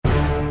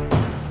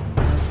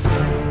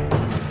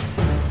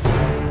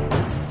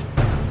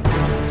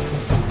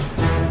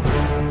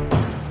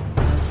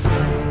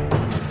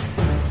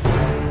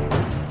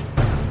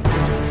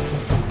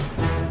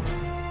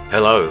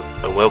Hello,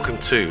 and welcome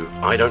to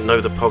I Don't Know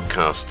the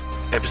Podcast,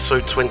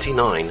 episode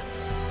 29,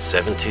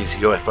 70s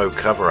UFO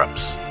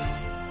Cover-Ups.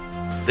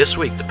 This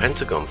week, the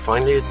Pentagon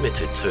finally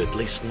admitted to at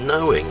least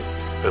knowing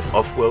of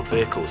off-world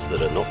vehicles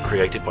that are not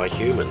created by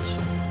humans.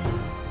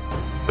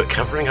 But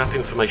covering up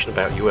information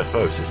about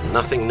UFOs is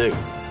nothing new.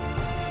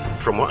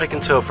 From what I can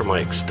tell from my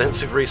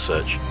extensive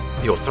research,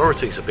 the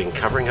authorities have been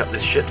covering up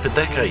this shit for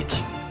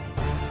decades.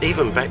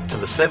 Even back to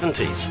the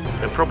 70s,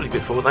 and probably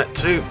before that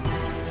too.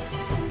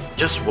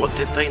 Just what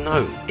did they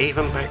know,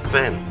 even back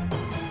then?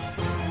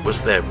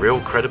 Was there real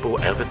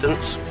credible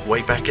evidence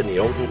way back in the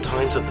olden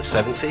times of the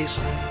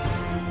 70s?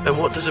 And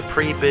what does a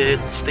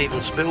pre-beard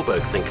Steven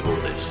Spielberg think of all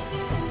this?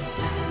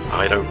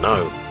 I don't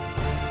know.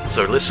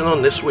 So listen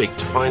on this week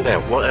to find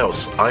out what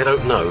else I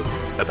don't know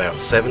about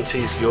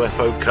 70s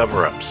UFO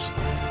cover-ups.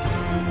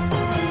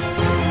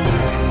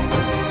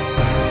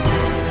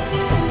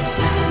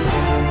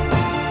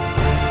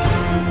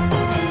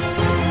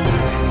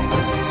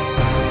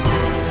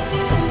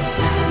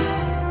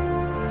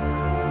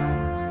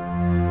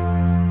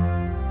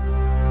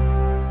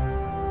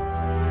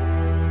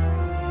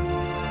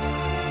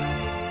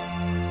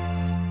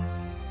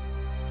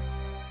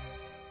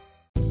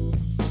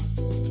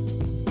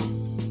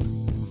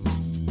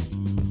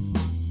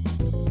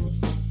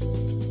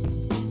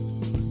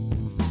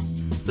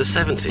 The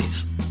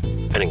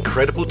 70s, an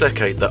incredible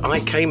decade that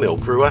I. K. Mill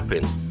grew up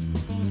in.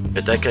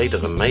 A decade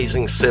of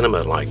amazing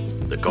cinema like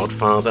The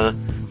Godfather,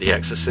 The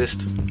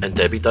Exorcist, and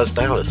Debbie Does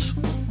Dallas.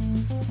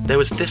 There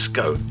was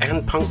disco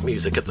and punk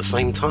music at the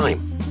same time.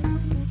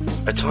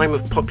 A time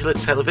of popular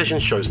television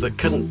shows that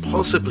couldn't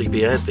possibly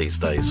be aired these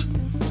days.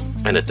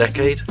 And a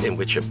decade in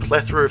which a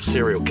plethora of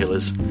serial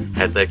killers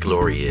had their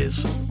glory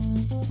years.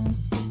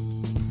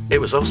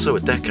 It was also a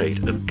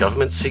decade of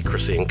government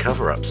secrecy and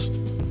cover-ups.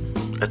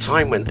 A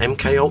time when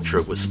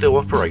MKUltra was still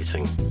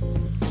operating.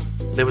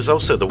 There was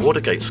also the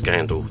Watergate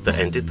scandal that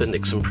ended the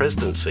Nixon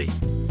presidency.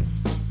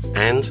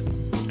 And,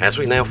 as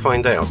we now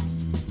find out,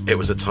 it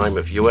was a time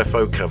of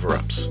UFO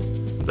cover-ups,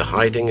 the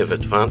hiding of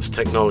advanced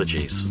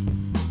technologies.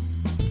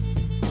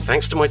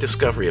 Thanks to my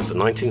discovery of the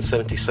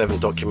 1977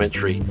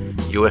 documentary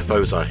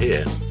UFOs Are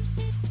Here,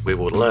 we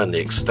will learn the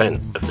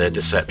extent of their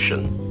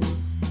deception.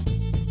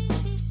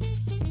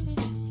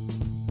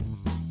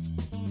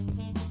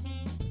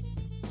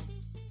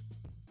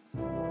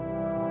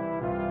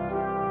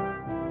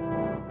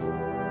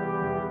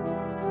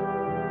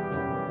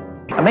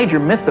 A major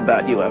myth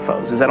about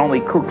UFOs is that only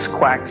kooks,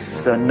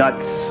 quacks,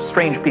 nuts,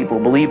 strange people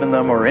believe in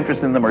them or are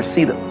interested in them or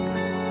see them.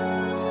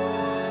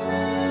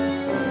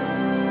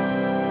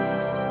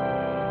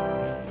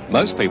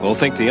 Most people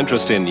think the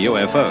interest in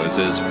UFOs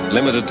is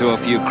limited to a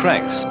few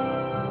cranks.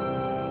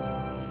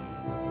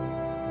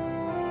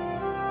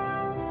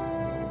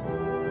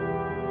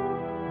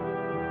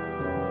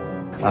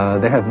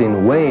 There have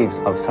been waves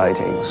of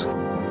sightings.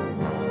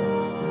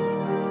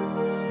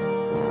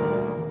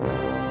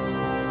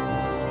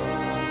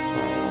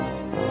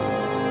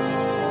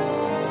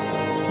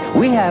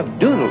 We have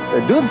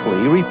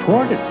dutifully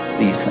reported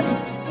these things.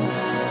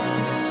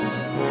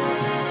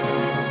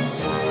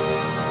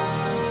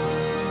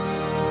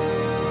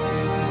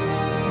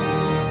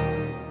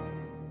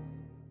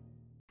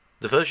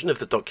 The version of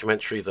the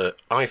documentary that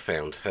I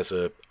found has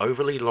an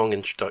overly long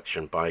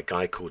introduction by a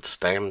guy called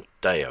Stan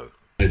Deyo.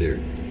 Hi there.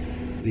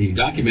 The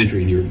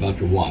documentary you're about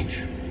to watch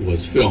was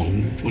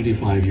filmed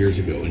 25 years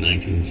ago in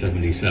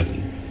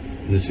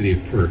 1977 in the city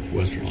of Perth,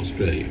 Western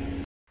Australia.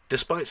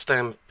 Despite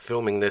Stan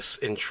filming this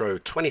intro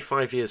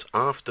 25 years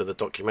after the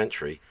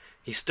documentary,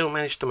 he still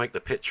managed to make the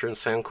picture and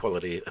sound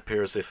quality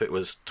appear as if it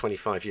was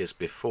 25 years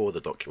before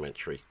the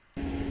documentary.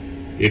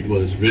 It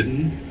was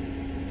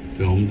written,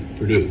 filmed,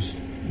 produced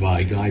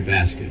by Guy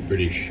Baskin,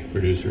 British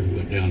producer who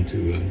went down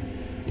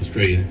to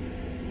Australia,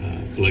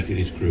 collected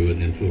his crew,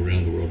 and then flew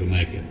around the world to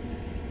make it.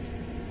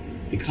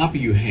 The copy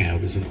you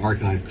have is an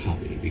archived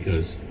copy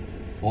because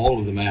all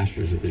of the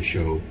masters of this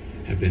show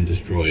have been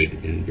destroyed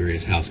in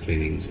various house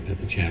cleanings at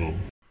the channel.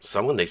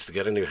 Someone needs to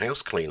get a new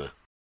house cleaner.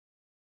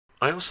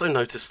 I also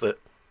noticed that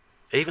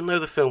even though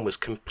the film was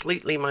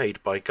completely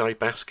made by Guy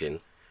Baskin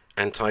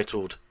and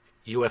titled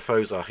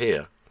UFOs Are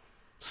Here,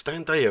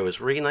 Stan Deyo has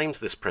renamed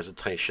this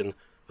presentation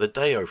The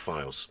Deyo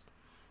Files,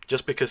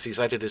 just because he's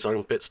added his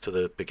own bits to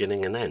the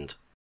beginning and end.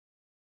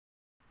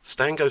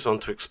 Stan goes on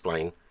to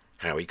explain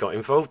how he got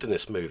involved in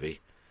this movie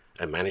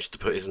and managed to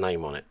put his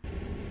name on it.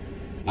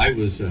 I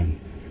was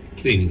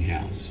cleaning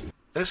house.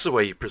 That's the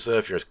way you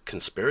preserve your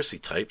conspiracy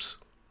tapes.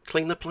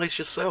 Clean the place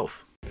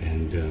yourself.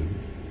 And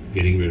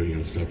getting rid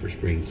of stuff for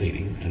spring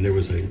cleaning. And there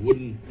was a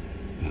wooden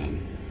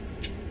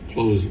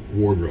clothes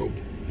wardrobe.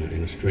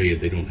 In Australia,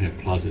 they don't have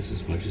closets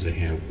as much as they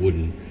have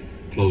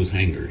wooden clothes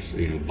hangers.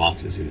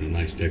 Boxes,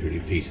 nice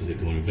decorative pieces that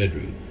go in a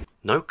bedroom.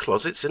 No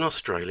closets in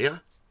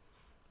Australia?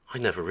 I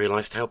never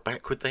realised how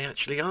backward they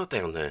actually are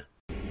down there.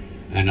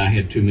 And I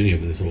had too many of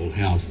this old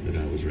house that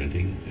I was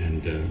renting,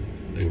 and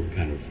they were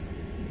kind of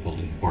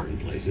falling apart in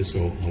places,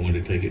 so I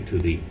wanted to take it to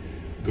the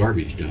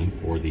garbage dump,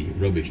 or the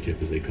rubbish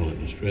tip as they call it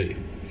in Australia.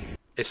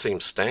 It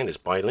seems Stan is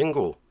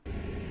bilingual.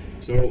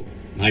 So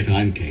my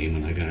time came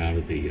and I got out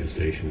of the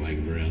station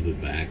wagon around the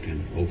back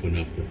and opened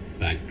up the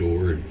back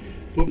door and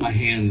put my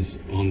hands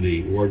on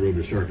the wardrobe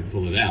to start to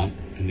pull it out,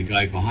 and the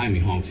guy behind me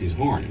honks his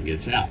horn and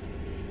gets out.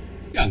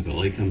 Young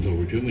fella, he comes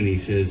over to him and he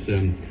says,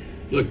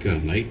 look,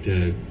 mate,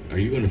 are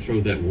you going to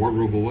throw that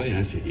wardrobe away? And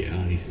I said, yeah.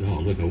 And he said,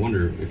 oh, look, I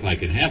wonder if I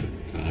could have it.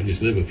 I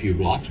just live a few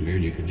blocks from here,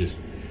 and you could just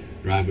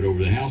drive it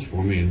over the house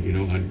for me, and, you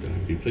know,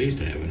 I'd be pleased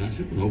to have it. And I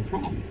said, well, no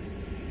problem.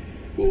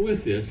 Well,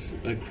 with this,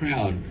 a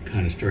crowd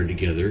kind of started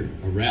together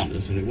around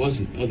us, and it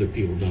wasn't other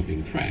people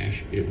dumping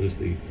trash. It was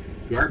the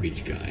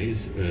garbage guys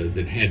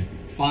that had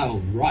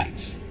filed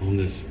rights on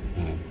this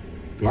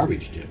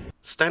garbage tip.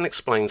 Stan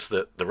explains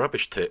that the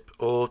rubbish tip,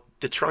 or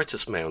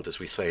detritus mound as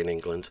we say in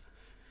England,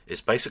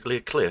 is basically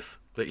a cliff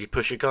that you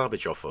push your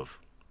garbage off of.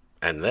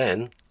 And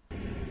then...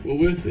 Well,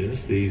 with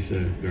this, these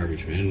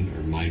garbage men,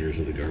 or miners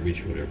of the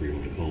garbage, whatever you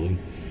want to call them,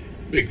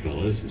 big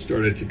fellas,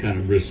 started to kind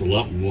of bristle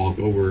up and walk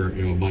over,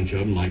 you know, a bunch of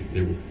them like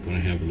they were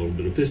going to have a little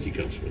bit of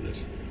fisticuffs with us.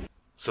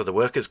 So the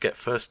workers get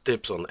first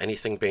dibs on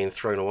anything being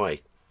thrown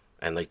away,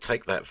 and they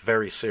take that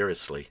very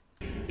seriously.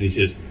 And he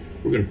says,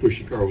 we're going to push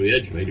your car over the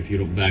edge, mate, if you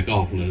don't back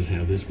off and let us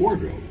have this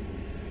wardrobe.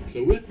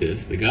 So with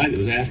this, the guy that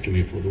was asking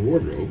me for the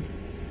wardrobe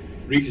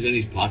reaches in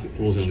his pocket,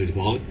 pulls out his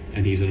wallet,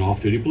 and he's an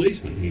off-duty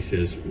policeman. He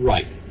says,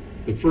 right,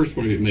 the first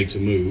one of you makes a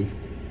move,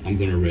 I'm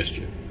going to arrest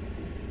you.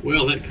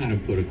 Well, that kind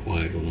of put a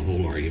quiet on the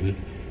whole argument.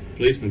 The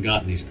policeman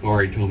got in his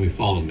car, he told me,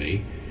 follow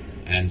me,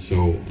 and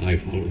so I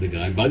followed the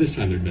guy. By this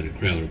time, there'd been a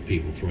crowd of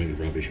people throwing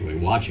the rubbish away,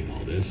 watching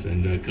all this,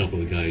 and a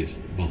couple of the guys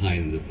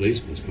behind the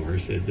policeman's car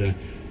said,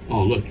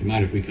 oh, look, you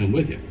mind if we come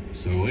with you?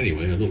 So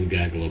anyway, a little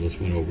gaggle of us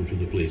went over to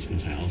the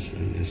policeman's house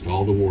and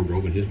installed the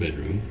wardrobe in his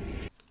bedroom.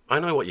 I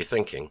know what you're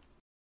thinking.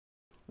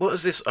 What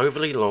has this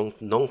overly long,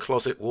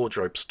 non-closet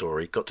wardrobe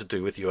story got to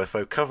do with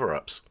UFO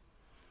cover-ups?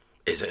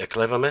 Is it a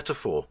clever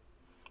metaphor?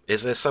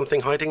 Is there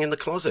something hiding in the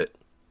closet?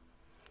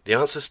 The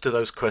answers to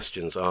those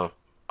questions are,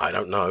 I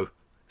don't know,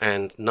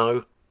 and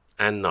no,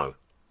 and no.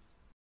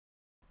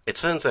 It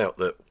turns out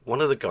that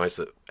one of the guys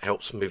that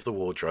helps move the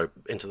wardrobe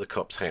into the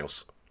cop's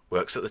house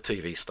works at the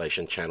TV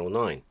station Channel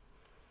 9.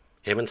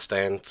 Him and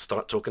Stan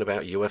start talking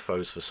about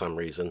UFOs for some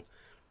reason,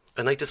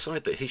 and they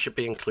decide that he should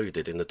be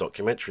included in the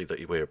documentary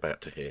that we're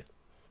about to hear.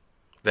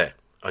 There,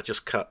 I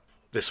just cut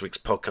this week's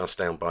podcast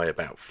down by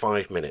about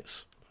 5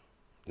 minutes.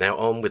 Now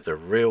on with the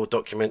real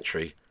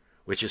documentary,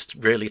 which is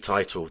really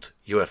titled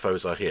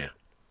UFOs Are Here.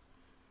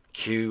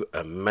 Cue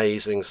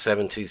amazing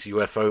 70s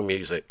UFO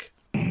music.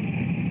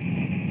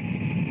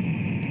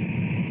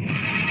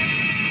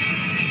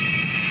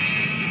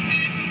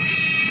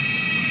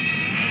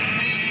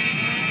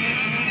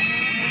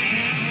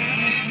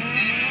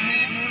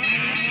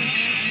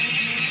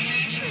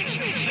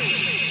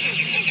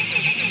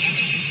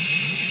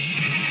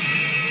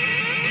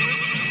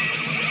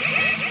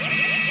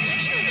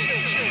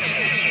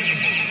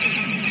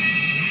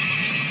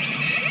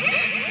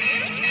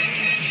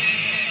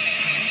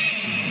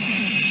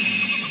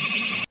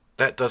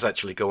 That does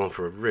actually go on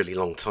for a really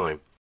long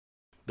time.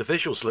 The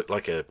visuals look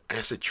like an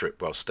acid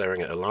trip while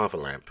staring at a lava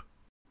lamp.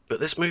 But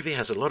this movie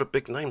has a lot of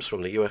big names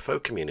from the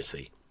UFO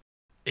community.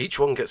 Each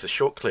one gets a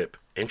short clip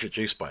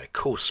introduced by a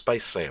cool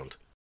space sound.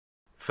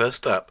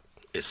 First up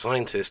is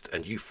scientist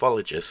and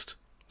ufologist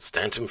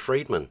Stanton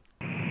Friedman.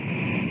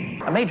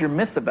 A major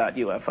myth about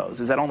UFOs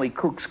is that only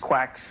kooks,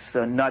 quacks,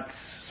 nuts,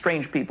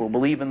 strange people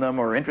believe in them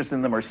or are interested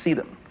in them or see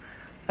them.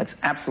 That's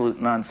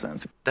absolute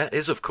nonsense. That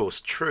is, of course,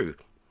 true.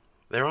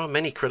 There are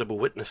many credible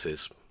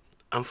witnesses.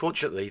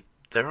 Unfortunately,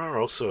 there are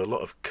also a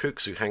lot of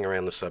kooks who hang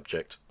around the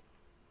subject.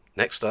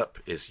 Next up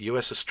is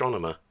US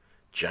astronomer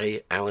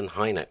J. Allen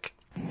Hynek.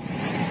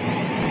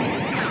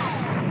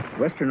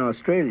 Western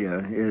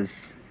Australia is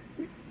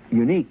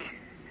unique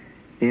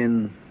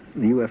in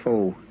the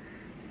UFO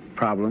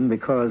problem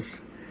because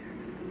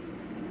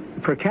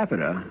per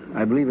capita,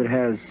 I believe it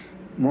has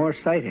more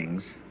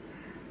sightings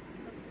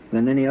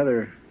than any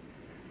other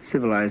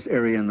civilized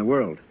area in the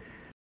world.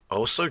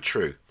 Also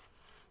true.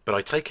 But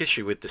I take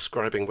issue with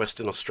describing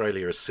Western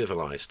Australia as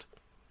civilized.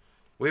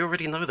 We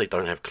already know they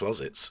don't have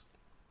closets.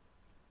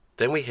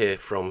 Then we hear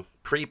from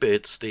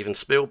pre-beard Steven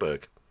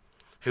Spielberg,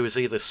 who is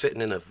either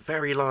sitting in a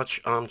very large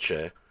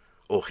armchair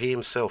or he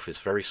himself is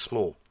very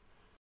small.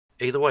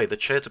 Either way, the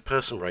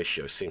chair-to-person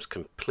ratio seems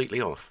completely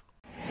off.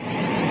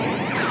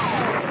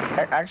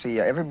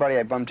 Actually, everybody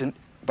I bump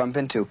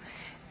into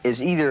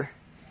is either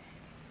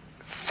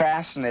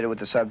fascinated with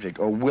the subject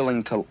or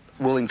willing to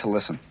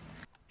listen.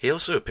 He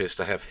also appears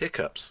to have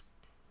hiccups.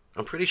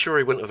 I'm pretty sure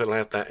he wouldn't have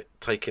allowed that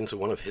take into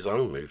one of his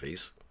own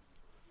movies.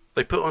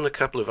 They put on a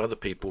couple of other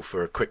people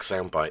for a quick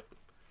soundbite,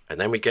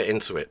 and then we get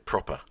into it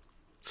proper,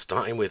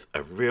 starting with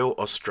a real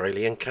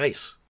Australian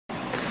case.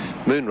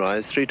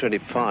 Moonrise,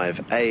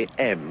 3:25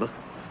 a.m.,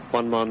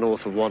 1 mile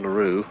north of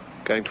Wanneroo,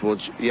 going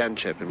towards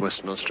Yanchep in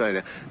Western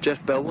Australia.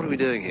 Jeff Bell, what are we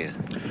doing here?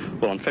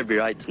 Well, on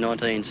February 8th,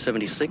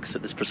 1976,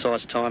 at this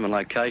precise time and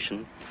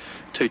location,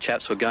 two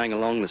chaps were going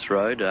along this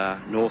road,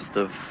 north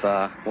of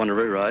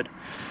Wanneroo Road,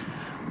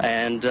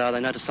 and they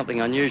noticed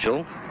something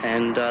unusual,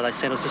 and they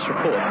sent us this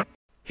report.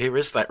 Here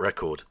is that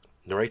record,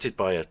 narrated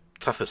by a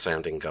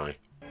tougher-sounding guy.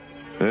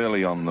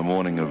 Early on the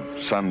morning of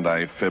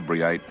Sunday,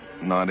 February 8,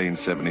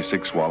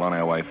 1976, while on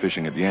our way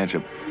fishing at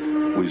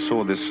Yanchep, we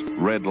saw this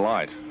red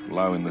light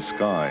low in the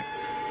sky,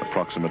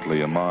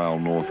 approximately a mile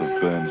north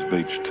of Burns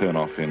Beach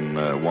turnoff in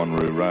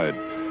Wanneroo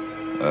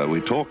Road.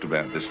 We talked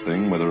about this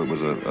thing, whether it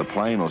was a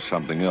plane or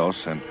something else,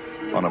 and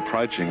on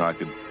approaching I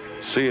could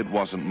see it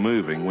wasn't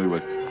moving. We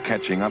were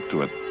catching up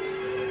to it.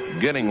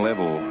 Getting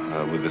level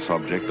with this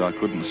object, I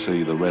couldn't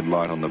see the red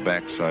light on the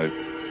back, so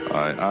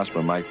I asked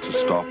my mate to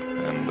stop,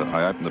 and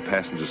I opened the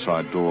passenger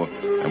side door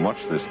and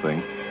watched this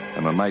thing,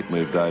 and my mate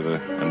moved over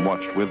and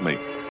watched with me.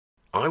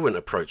 I wouldn't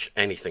approach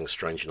anything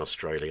strange in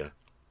Australia.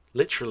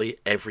 Literally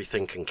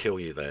everything can kill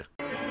you there.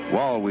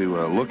 While we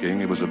were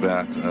looking, it was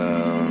about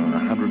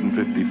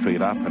 150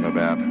 feet up and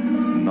about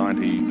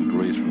 90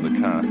 degrees from the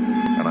car,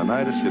 and I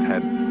noticed it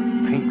had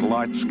pink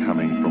lights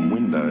coming from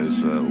windows,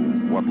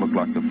 what looked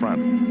like the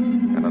front,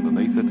 and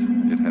underneath it,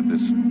 it had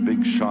this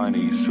big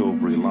shiny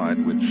silvery light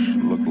which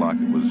looked like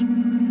it was,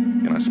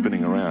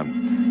 spinning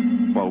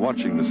around. While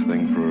watching this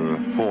thing for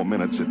 4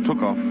 minutes, it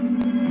took off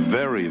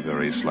very,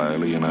 very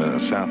slowly in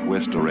a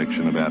southwest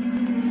direction, about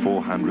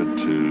 400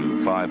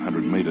 to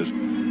 500 meters,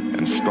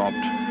 and stopped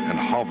and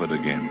hovered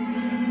again.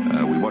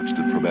 We watched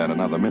it for about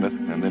another minute,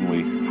 and then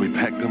we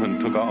packed them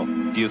and took off.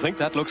 Do you think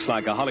that looks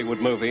like a Hollywood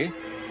movie?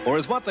 Or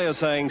is what they are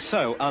saying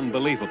so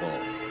unbelievable?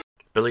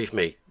 Believe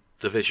me,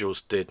 the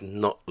visuals did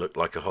not look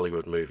like a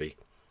Hollywood movie.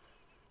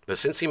 But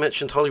since he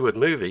mentioned Hollywood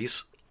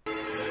movies...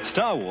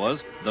 Star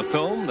Wars, the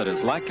film that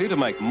is likely to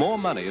make more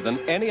money than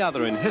any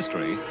other in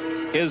history,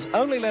 is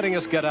only letting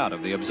us get out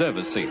of the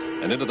observer's seat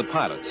and into the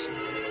pilot's.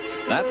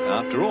 That,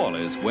 after all,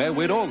 is where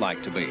we'd all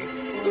like to be.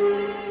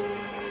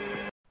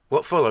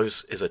 What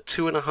follows is a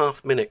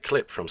 2.5-minute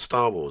clip from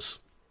Star Wars.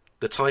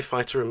 The TIE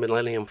Fighter and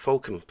Millennium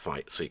Falcon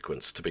fight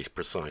sequence, to be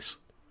precise.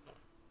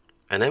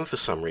 And then, for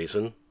some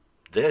reason,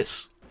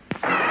 this.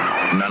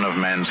 None of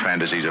man's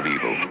fantasies of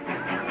evil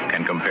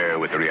can compare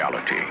with the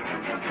reality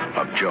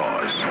of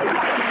Jaws.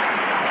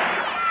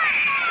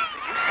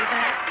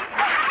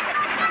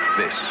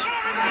 This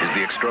is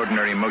the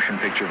extraordinary motion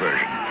picture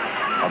version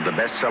of the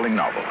best-selling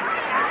novel,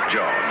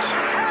 Jaws.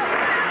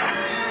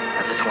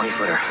 That's a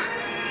 20-footer.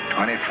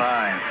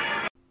 25.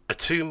 A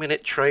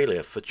 2-minute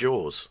trailer for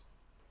Jaws.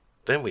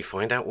 Then we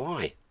find out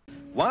why.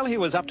 While he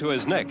was up to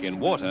his neck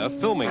in water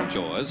filming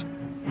Jaws,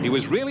 he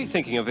was really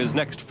thinking of his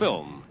next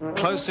film,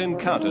 Close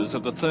Encounters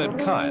of the Third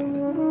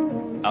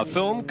Kind, a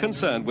film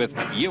concerned with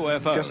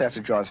UFOs. Just after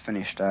Jaws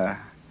finished, I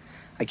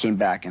came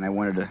back and I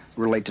wanted to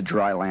relate to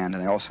dry land,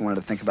 and I also wanted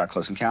to think about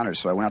Close Encounters,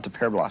 so I went out to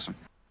Pear Blossom.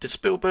 Did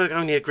Spielberg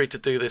only agree to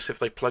do this if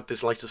they plugged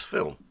his latest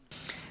film?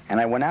 And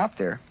I went out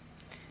there,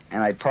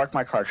 and I parked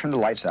my car, turned the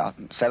lights out,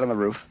 and sat on the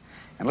roof,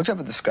 and looked up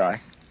at the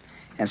sky,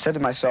 and said to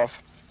myself,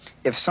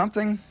 if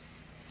something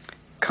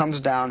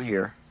comes down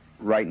here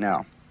right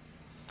now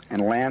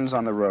and lands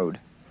on the road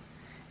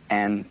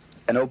and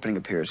an opening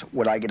appears,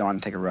 would I get on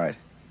and take a ride?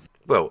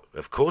 Well,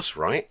 of course,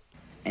 right?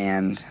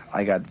 And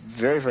I got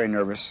very, very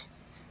nervous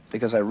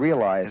because I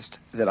realized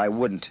that I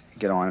wouldn't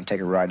get on and take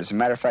a ride. As a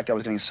matter of fact, I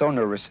was getting so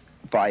nervous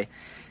by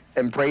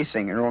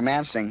embracing and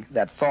romancing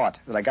that thought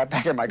that I got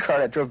back in my car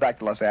and I drove back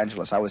to Los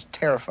Angeles. I was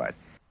terrified.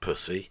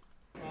 Pussy.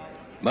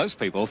 Most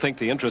people think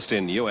the interest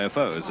in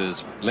UFOs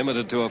is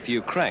limited to a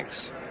few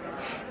cranks.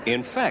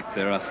 In fact,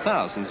 there are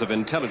thousands of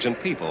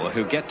intelligent people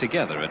who get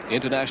together at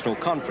international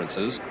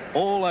conferences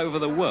all over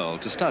the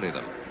world to study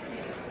them.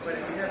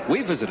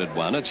 We visited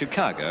one at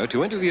Chicago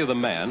to interview the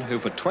man who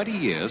for 20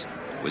 years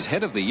was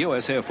head of the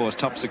U.S. Air Force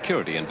Top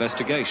Security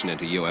Investigation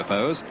into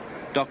UFOs,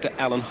 Dr.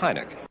 Alan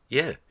Hynek.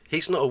 Yeah,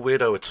 he's not a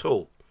weirdo at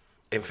all.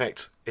 In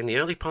fact, in the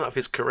early part of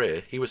his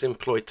career, he was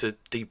employed to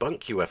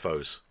debunk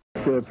UFOs.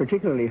 It's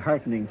particularly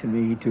heartening to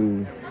me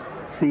to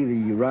see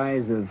the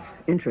rise of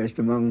interest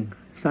among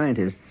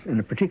scientists,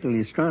 and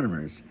particularly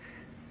astronomers,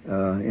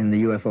 in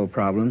the UFO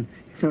problem.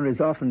 So it's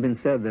often been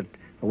said that,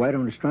 why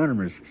don't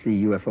astronomers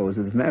see UFOs?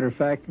 As a matter of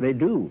fact, they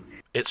do.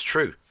 It's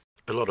true.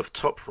 A lot of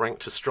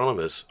top-ranked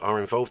astronomers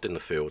are involved in the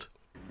field.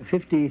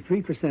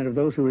 53% of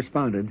those who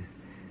responded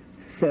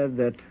said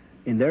that,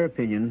 in their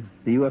opinion,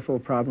 the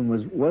UFO problem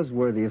was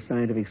worthy of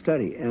scientific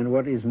study. And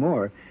what is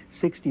more,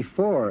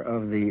 64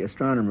 of the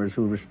astronomers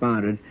who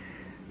responded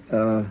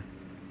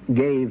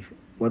gave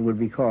what would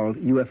be called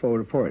UFO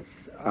reports,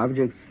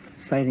 objects,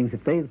 sightings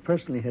that they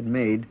personally had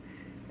made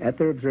at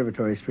their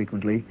observatories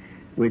frequently,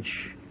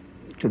 which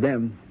to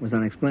them was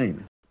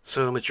unexplained.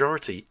 So a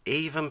majority,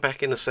 even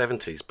back in the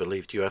 70s,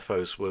 believed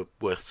UFOs were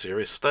worth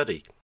serious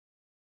study.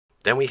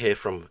 Then we hear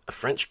from a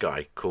French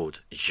guy called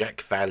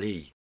Jacques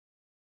Vallée.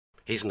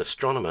 He's an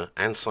astronomer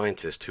and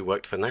scientist who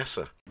worked for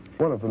NASA.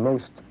 One of the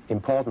most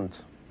important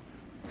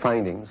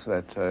findings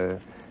that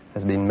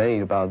has been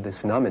made about this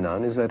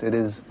phenomenon is that it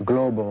is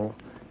global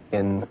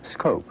in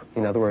scope.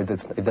 In other words,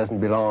 it doesn't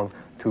belong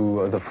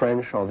to the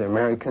French or the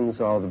Americans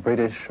or the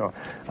British.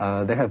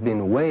 There have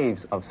been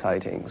waves of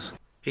sightings.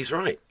 He's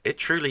right. It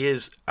truly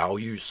is, how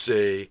you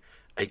say,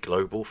 a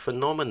global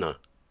phenomena.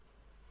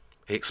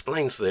 He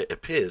explains that it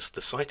appears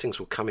the sightings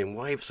will come in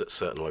waves at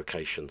certain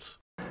locations.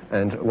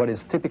 And what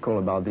is typical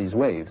about these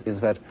waves is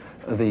that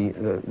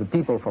the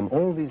people from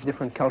all these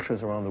different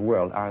cultures around the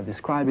world are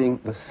describing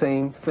the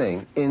same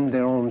thing in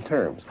their own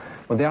terms.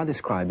 What they are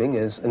describing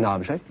is an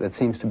object that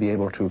seems to be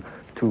able to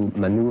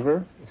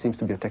maneuver, it seems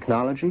to be a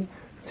technology,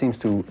 it seems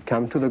to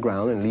come to the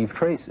ground and leave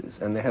traces.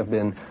 And there have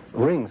been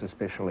rings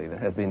especially that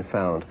have been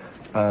found,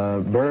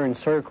 burned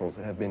circles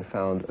that have been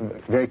found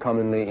very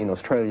commonly in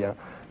Australia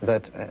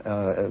that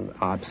are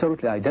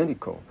absolutely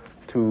identical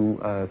to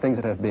things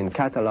that have been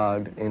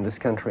catalogued in this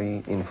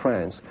country, in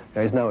France.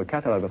 There is now a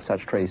catalogue of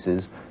such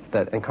traces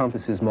that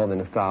encompasses more than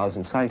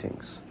 1,000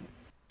 sightings.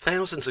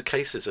 Thousands of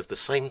cases of the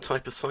same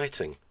type of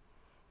sighting.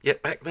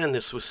 Yet back then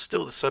this was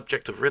still the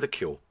subject of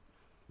ridicule.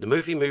 The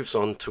movie moves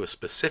on to a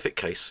specific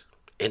case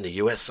in the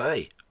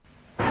USA.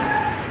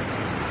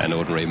 An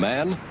ordinary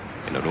man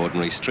in an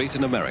ordinary street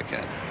in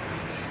America.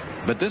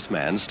 But this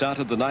man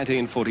started the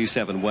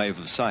 1947 wave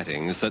of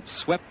sightings that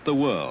swept the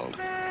world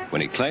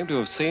when he claimed to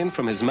have seen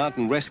from his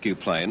mountain rescue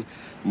plane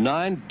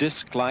 9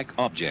 disc-like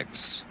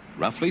objects,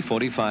 roughly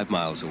 45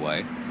 miles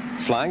away,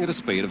 flying at a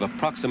speed of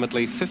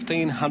approximately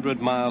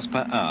 1,500 miles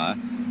per hour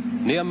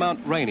near Mount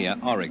Rainier,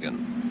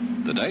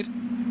 Oregon. The date?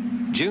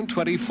 June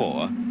 24,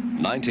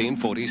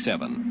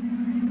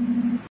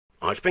 1947.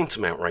 I've been to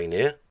Mount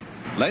Rainier.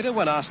 Later,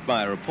 when asked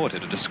by a reporter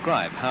to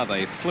describe how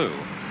they flew,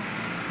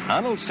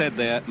 Arnold said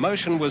their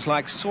motion was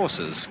like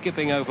saucers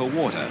skipping over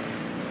water.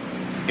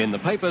 In the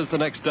papers the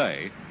next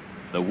day,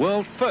 the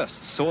world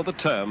first saw the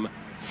term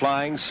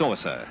flying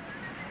saucer.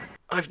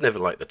 I've never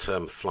liked the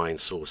term flying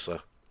saucer.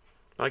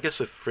 I guess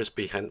a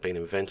frisbee hadn't been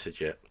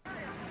invented yet.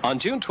 On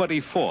June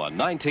 24,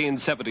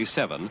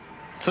 1977,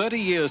 30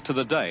 years to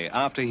the day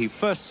after he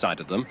first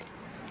sighted them,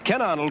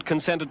 Ken Arnold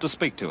consented to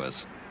speak to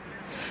us.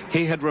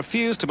 He had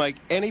refused to make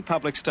any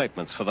public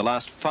statements for the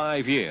last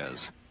 5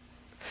 years.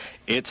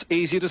 It's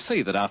easy to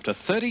see that after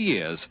 30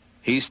 years,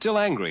 he's still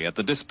angry at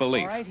the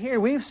disbelief. All right, here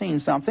we've seen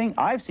something,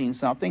 I've seen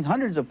something,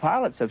 hundreds of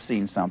pilots have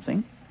seen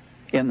something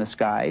in the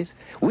skies.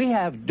 We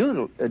have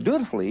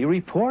dutifully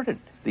reported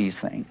these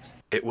things.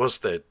 It was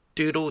their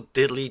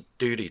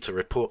doodle-diddly-duty to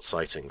report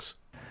sightings.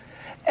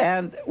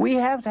 And we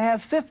have to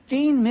have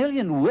 15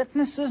 million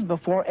witnesses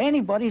before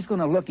anybody's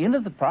going to look into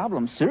the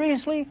problem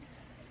seriously?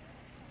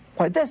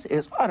 Why, this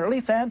is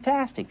utterly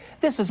fantastic.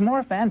 This is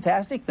more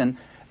fantastic than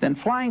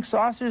flying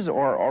saucers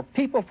or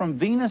people from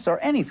Venus or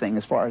anything,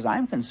 as far as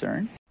I'm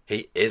concerned.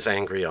 He is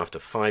angry after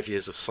 5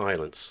 years of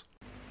silence.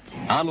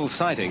 Arnold's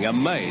sighting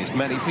amazed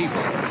many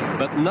people,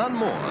 but none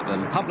more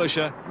than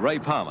publisher Ray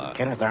Palmer.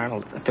 Kenneth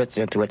Arnold fits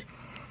into it.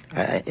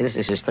 This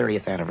is his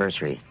 30th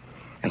anniversary.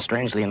 And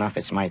strangely enough,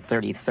 it's my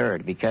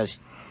 33rd, because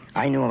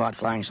I knew about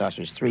flying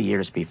saucers 3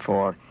 years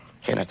before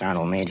Kenneth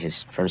Arnold made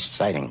his first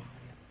sighting.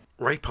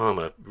 Ray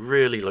Palmer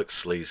really looked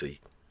sleazy.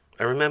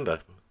 And remember,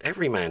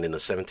 every man in the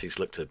 70s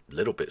looked a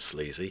little bit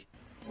sleazy.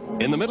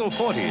 In the middle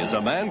 40s,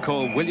 a man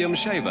called William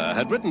Shaver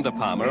had written to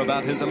Palmer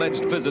about his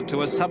alleged visit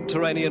to a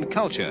subterranean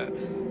culture,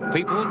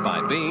 peopled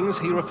by beings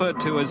he referred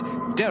to as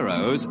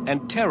Deros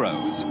and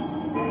Teros.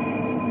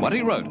 What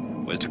he wrote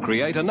was to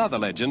create another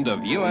legend of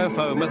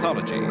UFO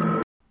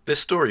mythology. This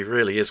story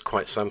really is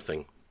quite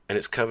something, and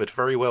it's covered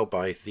very well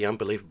by the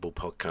Unbelievable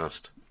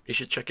podcast. You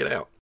should check it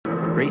out.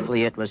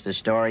 Briefly, it was the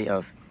story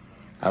of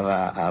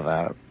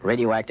a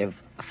radioactive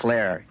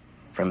flare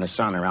from the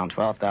sun around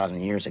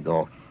 12,000 years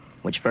ago,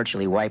 which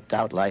virtually wiped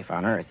out life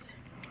on Earth.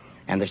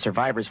 And the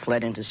survivors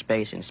fled into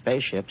space in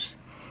spaceships,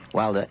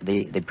 while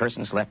the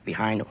persons left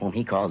behind, whom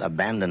he called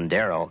abandoned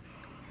Dero,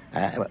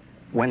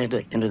 went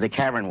into the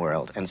cavern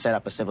world and set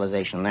up a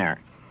civilization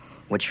there,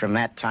 which from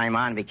that time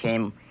on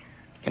became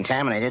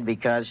contaminated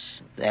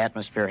because the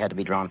atmosphere had to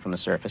be drawn from the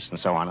surface and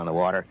so on in the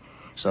water.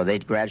 So they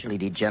gradually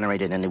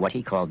degenerated into what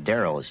he called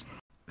Deros.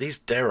 These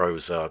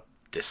Deros are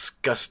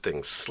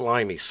disgusting,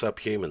 slimy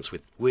subhumans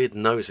with weird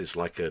noses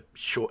like a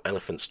short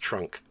elephant's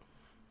trunk.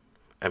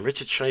 And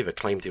Richard Shaver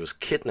claimed he was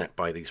kidnapped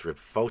by these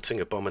revolting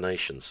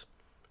abominations.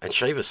 And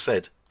Shaver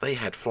said they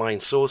had flying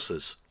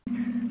saucers.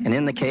 And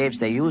in the caves,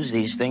 they used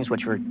these things,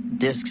 which were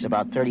discs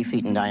about 30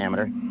 feet in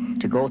diameter,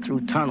 to go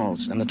through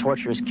tunnels and the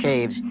tortuous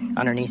caves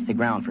underneath the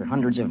ground for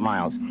hundreds of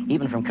miles,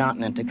 even from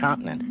continent to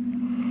continent.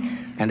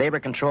 And they were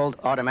controlled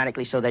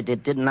automatically so that they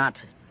did not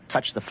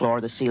touch the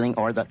floor, the ceiling,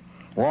 or the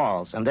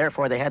walls. And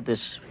therefore, they had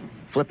this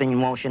flipping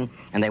motion,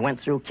 and they went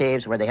through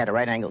caves where they had a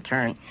right-angle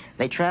turn.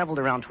 They traveled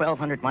around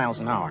 1,200 miles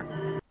an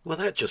hour. Well,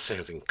 that just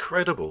sounds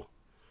incredible.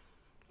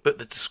 But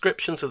the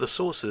descriptions of the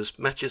saucers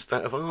matches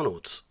that of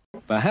Arnold's.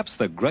 Perhaps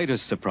the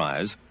greatest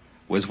surprise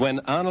was when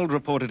Arnold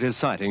reported his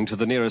sighting to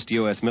the nearest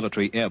U.S.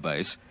 military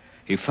airbase.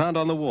 He found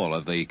on the wall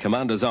of the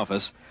commander's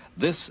office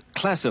this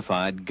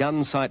classified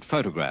gun sight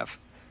photograph,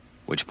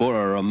 which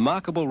bore a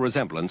remarkable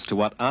resemblance to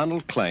what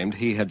Arnold claimed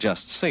he had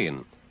just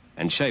seen,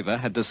 and Shaver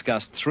had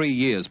discussed 3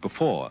 years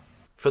before.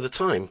 For the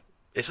time,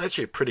 it's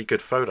actually a pretty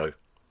good photo.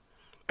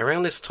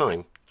 Around this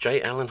time,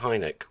 J. Allen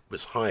Hynek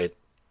was hired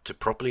to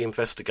properly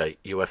investigate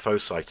UFO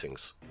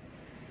sightings.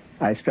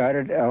 I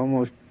started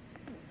almost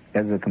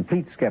as a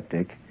complete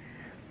skeptic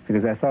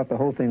because I thought the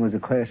whole thing was a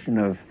question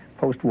of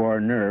post-war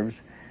nerves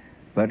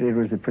But it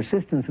was the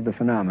persistence of the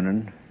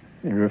phenomenon,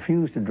 it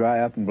refused to dry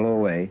up and blow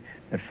away,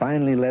 that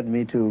finally led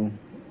me to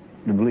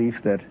the belief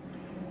that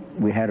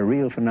we had a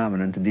real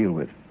phenomenon to deal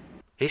with.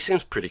 He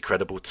seems pretty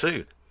credible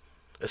too,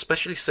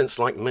 especially since,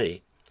 like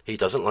me, he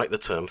doesn't like the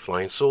term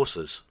flying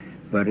saucers.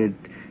 But it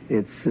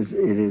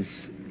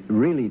is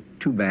really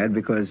too bad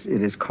because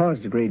it has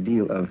caused a great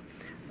deal of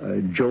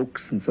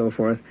jokes and so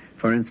forth.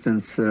 For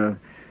instance,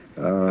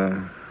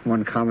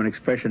 one common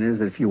expression is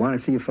that if you want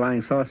to see a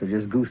flying saucer,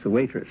 just goose the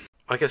waitress.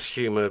 I guess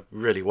humour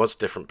really was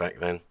different back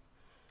then.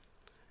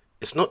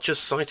 It's not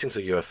just sightings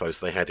of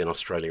UFOs they had in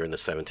Australia in the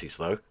 70s,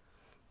 though.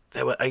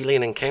 There were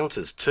alien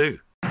encounters, too.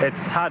 It's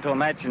hard to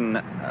imagine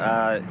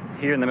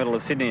here in the middle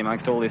of Sydney,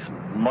 amongst all this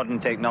modern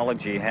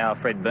technology, how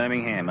Fred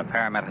Birmingham, a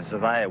Parramatta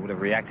surveyor, would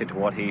have reacted to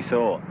what he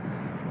saw.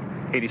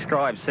 He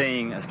described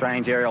seeing a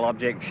strange aerial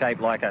object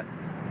shaped like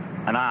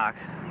an arc,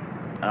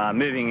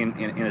 moving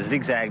in a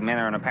zigzag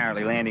manner and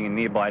apparently landing in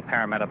nearby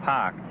Parramatta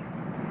Park.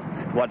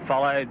 What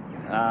followed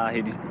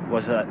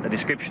was a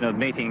description of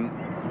meeting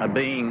a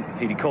being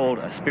he called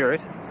a spirit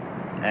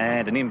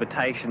and an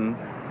invitation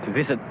to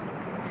visit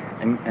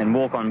and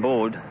walk on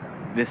board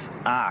this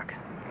ark.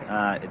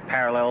 It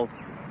paralleled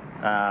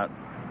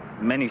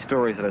many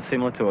stories that are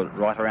similar to it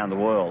right around the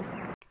world.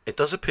 It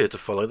does appear to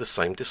follow the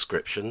same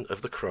description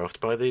of the craft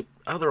by the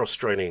other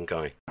Australian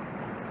guy.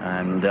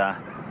 And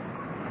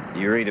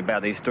you read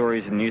about these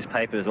stories in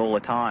newspapers all the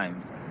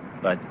time,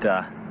 but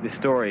this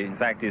story, in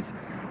fact,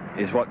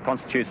 is what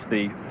constitutes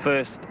the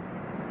first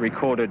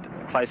recorded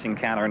close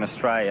encounter in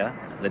Australia,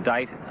 the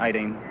date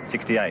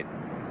 1868.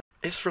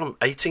 It's from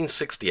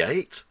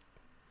 1868?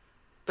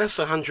 That's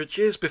 100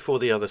 years before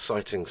the other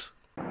sightings.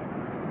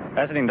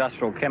 As an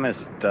industrial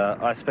chemist,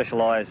 I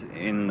specialise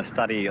in the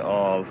study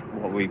of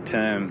what we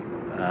term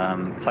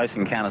close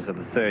encounters of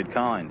the third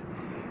kind.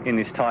 In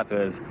this type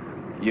of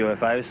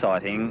UFO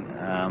sighting,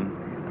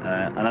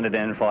 an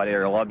unidentified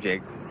aerial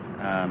object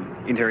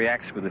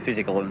interacts with the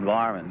physical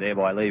environment,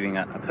 thereby leaving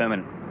a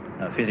permanent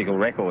physical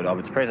record of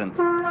its presence.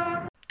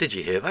 Did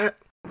you hear that?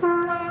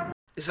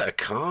 Is that a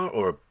car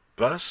or a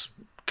bus?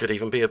 Could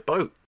even be a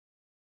boat.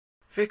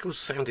 Vehicles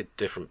sounded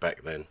different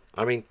back then.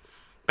 I mean,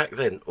 back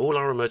then, all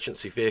our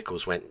emergency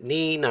vehicles went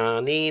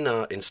nee-na,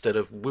 nee-na instead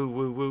of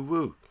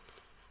woo-woo-woo-woo.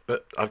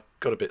 But I've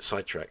got a bit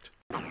sidetracked.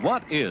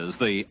 What is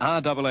the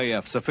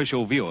RAAF's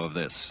official view of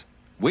this?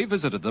 We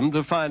visited them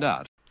to find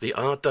out. The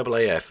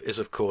RAAF is,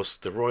 of course,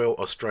 the Royal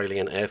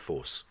Australian Air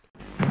Force.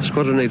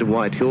 Squadron Leader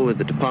White, you're with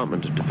the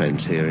Department of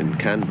Defence here in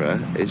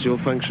Canberra. Is your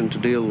function to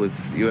deal with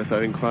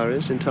UFO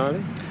inquiries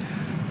entirely?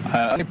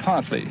 Only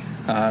partly.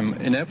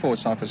 In Air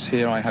Force Office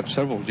here, I have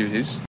several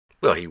duties.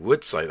 Well, he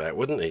would say that,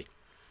 wouldn't he?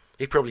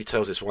 He probably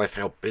tells his wife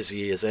how busy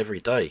he is every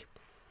day.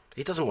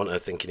 He doesn't want her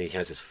thinking he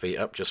has his feet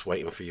up just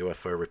waiting for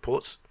UFO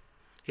reports.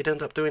 He'd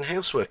end up doing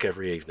housework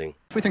every evening.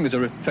 We think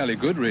there's a fairly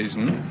good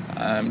reason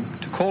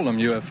to call them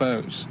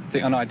UFOs.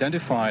 The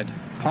unidentified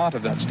part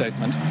of that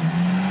statement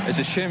is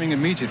assuming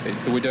immediately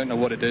that we don't know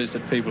what it is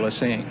that people are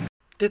seeing.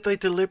 Did they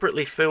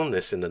deliberately film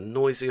this in the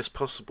noisiest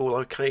possible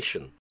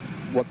location?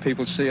 What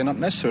people see are not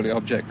necessarily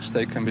objects.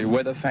 They can be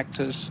weather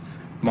factors,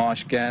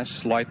 marsh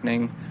gas,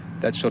 lightning,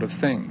 that sort of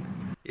thing.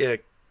 Yeah,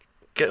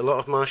 get a lot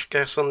of marsh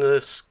gas on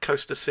the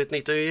coast of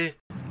Sydney, do you?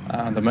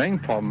 The main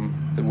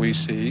problem that we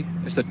see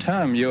is the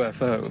term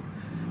UFO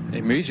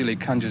immediately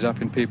conjures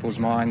up in people's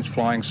minds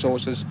flying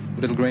saucers,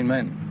 little green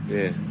men.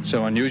 Yeah.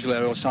 So unusual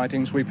aerial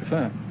sightings we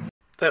prefer.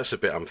 That's a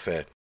bit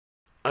unfair.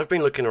 I've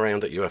been looking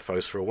around at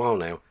UFOs for a while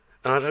now,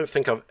 and I don't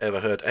think I've ever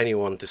heard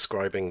anyone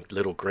describing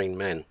little green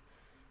men.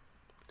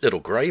 Little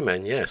grey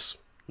men, yes,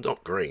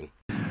 not green.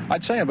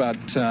 I'd say about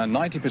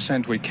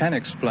 90% we can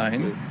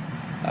explain.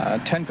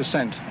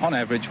 10% on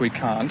average we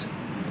can't,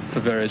 for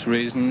various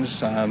reasons.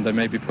 They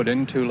may be put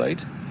in too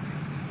late,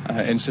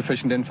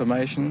 insufficient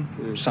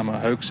information, some are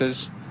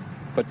hoaxes,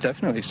 but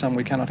definitely some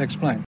we cannot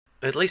explain.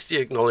 At least he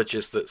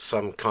acknowledges that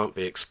some can't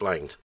be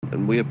explained.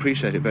 And we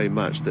appreciate it very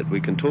much that we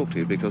can talk to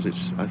you, because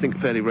it's, I think,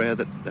 fairly rare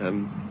that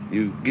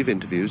you give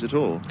interviews at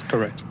all.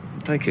 Correct.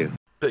 Thank you.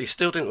 But he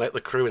still didn't let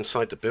the crew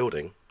inside the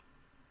building.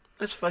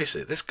 Let's face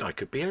it, this guy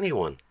could be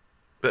anyone.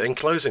 But in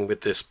closing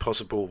with this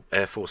possible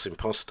Air Force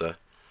imposter,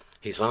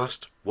 he's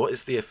asked what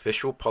is the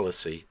official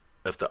policy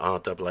of the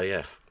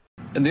RAAF.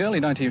 In the early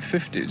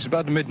 1950s,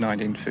 about the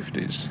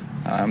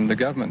mid-1950s, the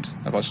government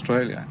of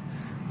Australia,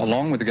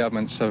 along with the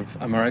governments of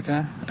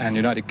America and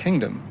United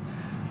Kingdom,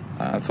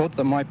 thought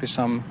there might be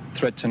some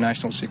threat to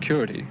national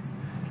security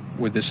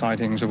with the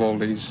sightings of all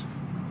these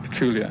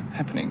peculiar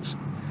happenings.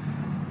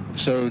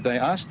 So they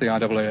asked the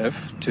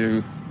RAAF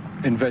to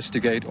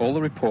investigate all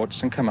the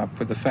reports and come up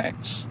with the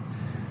facts.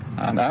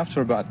 And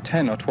after about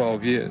 10 or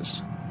 12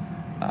 years,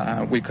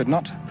 we could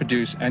not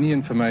produce any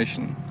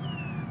information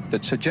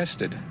that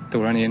suggested there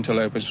were any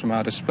interlopers from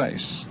outer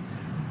space.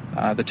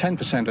 The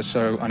 10% or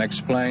so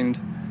unexplained,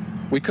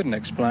 we couldn't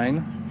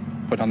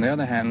explain, but on the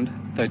other hand,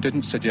 they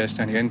didn't suggest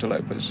any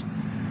interlopers.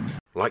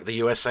 Like the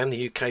US and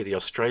the UK, the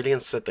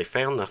Australians said they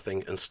found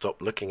nothing and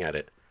stopped looking at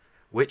it,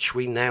 which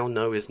we now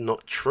know is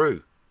not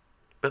true.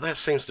 But that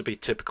seems to be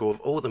typical of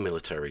all the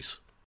militaries.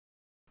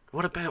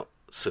 What about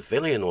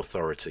civilian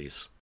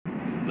authorities?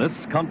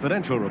 This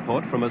confidential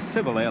report from a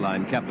civil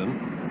airline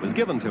captain was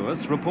given to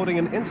us reporting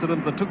an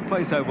incident that took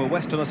place over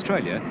Western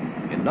Australia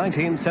in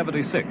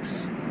 1976.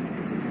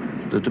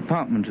 The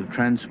Department of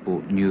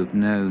Transport knew of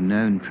no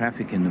known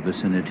traffic in the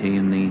vicinity,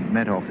 and the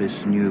Met Office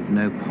knew of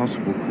no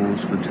possible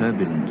cause for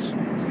turbulence.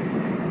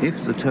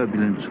 If the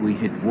turbulence we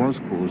hit was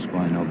caused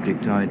by an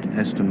object, I'd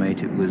estimate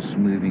it was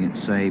moving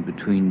at, say,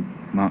 between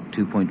Mach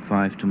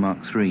 2.5 to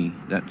Mach 3.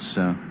 That's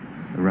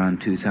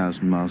around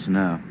 2,000 miles an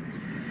hour.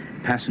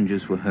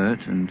 Passengers were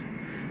hurt, and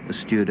the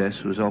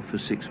stewardess was off for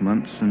 6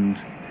 months and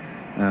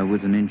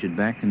with an injured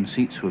back, and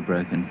seats were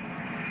broken.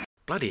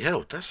 Bloody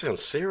hell, that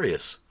sounds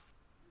serious.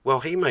 Well,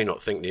 he may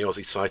not think the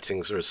Aussie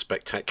sightings are as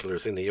spectacular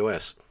as in the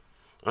US.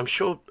 I'm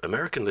sure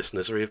American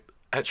listeners are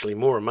actually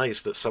more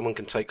amazed that someone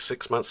can take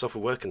 6 months off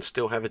of work and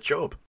still have a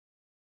job.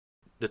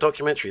 The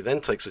documentary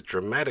then takes a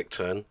dramatic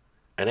turn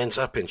and ends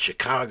up in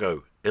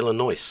Chicago,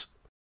 Illinois,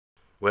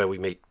 where we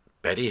meet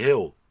Betty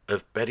Hill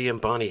of Betty and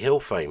Barney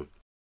Hill fame.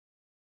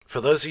 For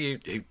those of you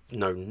who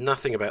know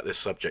nothing about this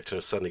subject and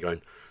are suddenly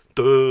going,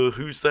 duh,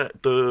 who's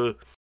that, duh?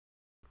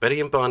 Betty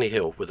and Barney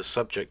Hill were the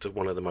subject of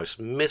one of the most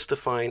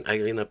mystifying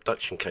alien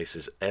abduction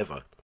cases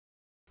ever.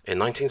 In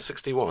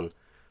 1961,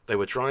 they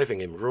were driving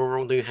in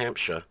rural New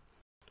Hampshire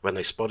when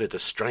they spotted a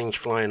strange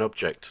flying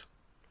object.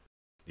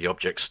 The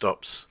object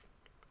stops,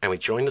 and we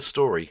join the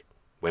story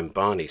when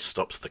Barney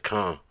stops the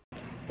car.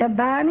 Now,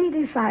 Barney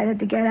decided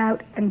to get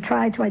out and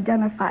try to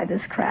identify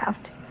this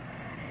craft.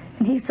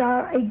 And he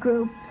saw a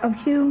group of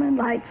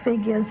human-like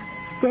figures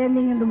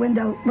standing in the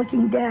window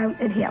looking down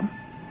at him.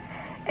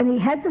 And he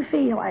had the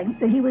feeling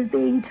that he was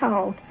being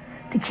told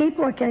to keep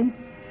looking,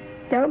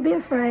 don't be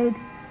afraid,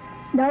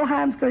 no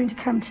harm's going to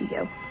come to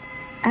you.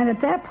 And at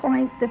that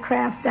point, the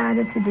craft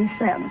started to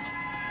descend.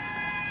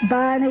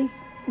 Barney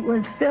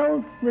was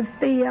filled with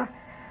fear,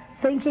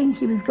 thinking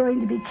he was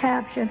going to be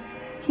captured.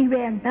 He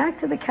ran back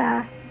to the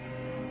car,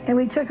 and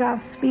we took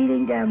off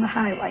speeding down the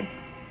highway.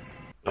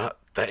 But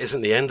that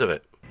isn't the end of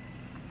it.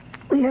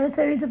 We heard a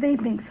series of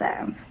beeping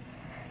sounds.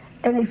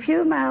 And a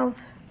few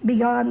miles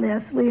beyond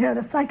this, we heard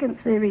a second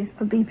series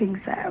of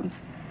beeping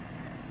sounds.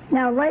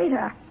 Now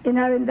later, in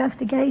our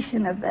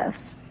investigation of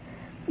this,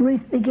 we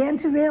began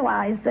to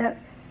realize that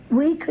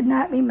we could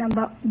not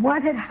remember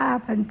what had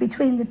happened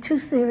between the two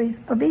series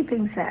of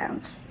beeping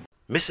sounds.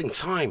 Missing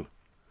time.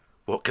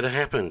 What could have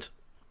happened?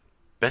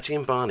 Betty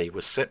and Barney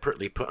were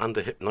separately put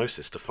under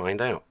hypnosis to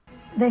find out.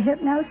 The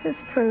hypnosis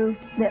proved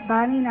that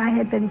Barney and I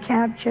had been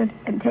captured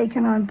and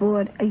taken on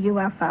board a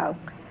UFO.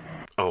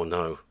 Oh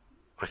no,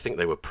 I think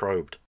they were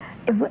probed.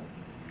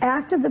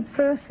 After the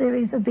first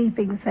series of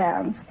beeping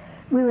sounds,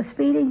 we were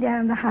speeding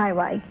down the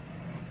highway.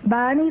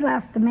 Barney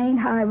left the main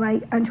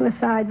highway onto a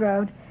side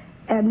road,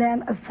 and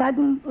then a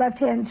sudden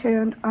left-hand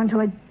turn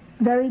onto a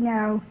very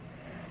narrow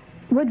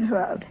woods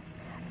road.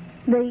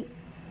 The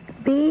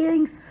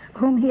beings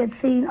whom he had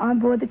seen on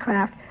board the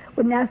craft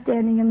were now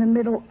standing in the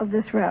middle of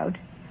this road.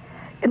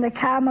 And the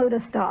car motor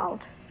stalled.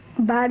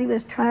 Barney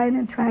was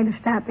trying to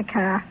start the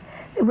car.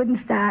 It wouldn't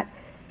start.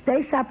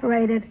 They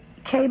separated,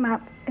 came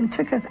up, and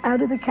took us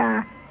out of the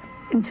car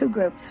in two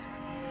groups.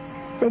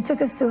 They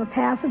took us to a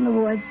path in the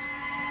woods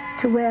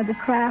to where the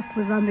craft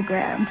was on the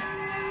ground,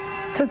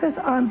 took us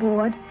on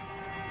board,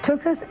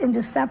 took us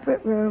into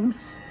separate rooms,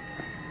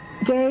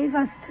 gave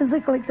us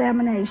physical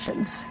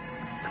examinations.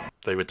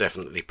 They were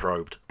definitely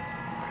probed.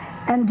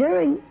 And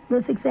during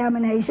this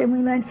examination, we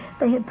learned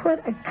they had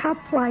put a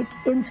cup-like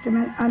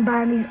instrument on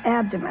Barney's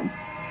abdomen.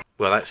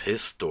 Well, that's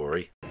his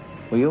story.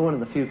 Well, you're one of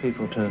the few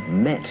people to have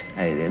met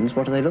aliens.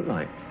 What do they look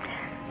like?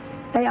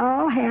 They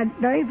all had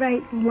very,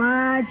 very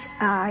large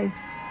eyes,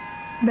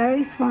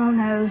 very small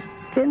nose,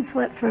 thin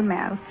slit for a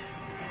mouth,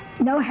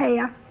 no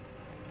hair,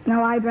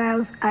 no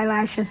eyebrows,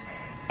 eyelashes,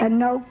 and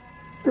no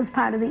this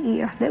part of the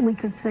ear that we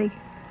could see.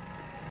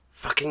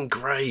 Fucking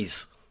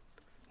greys.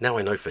 Now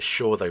I know for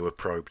sure they were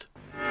probed.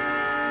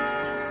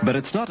 But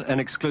it's not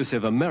an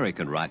exclusive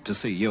American right to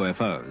see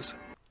UFOs.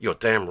 You're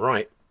damn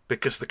right,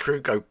 because the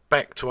crew go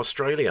back to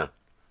Australia.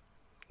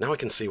 Now I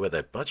can see where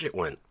their budget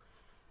went.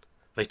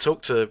 They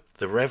talked to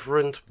the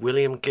Reverend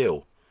William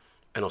Gill,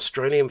 an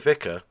Australian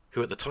vicar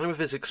who at the time of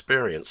his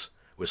experience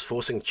was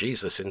forcing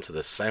Jesus into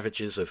the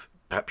savages of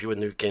Papua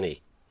New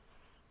Guinea.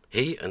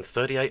 He and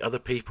 38 other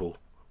people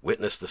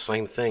witnessed the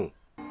same thing.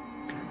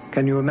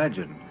 Can you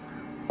imagine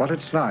what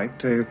it's like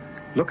to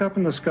look up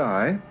in the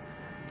sky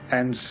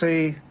and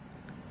see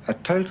a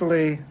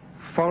totally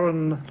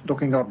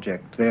foreign-looking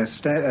object? They're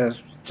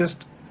just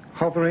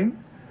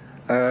hovering,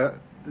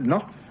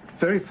 not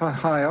very far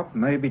high up,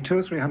 maybe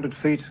 200 or 300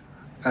 feet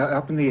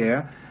up in the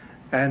air,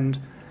 and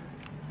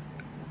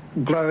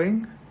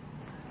glowing,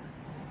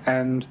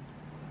 and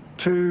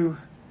two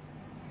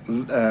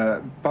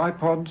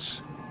bipods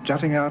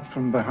jutting out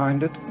from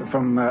behind it,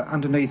 from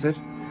underneath it,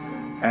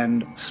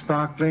 and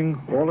sparkling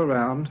all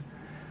around,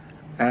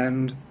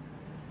 and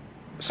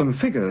some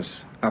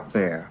figures up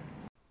there.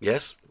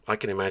 Yes, I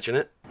can imagine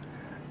it.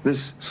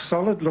 This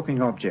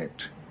solid-looking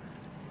object,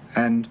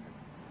 and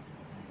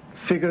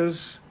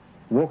figures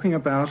walking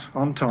about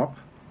on top,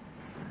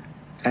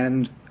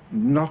 and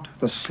not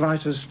the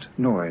slightest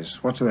noise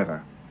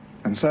whatsoever.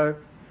 And so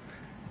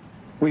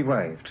we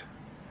waved.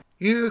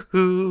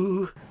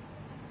 Yoo-hoo!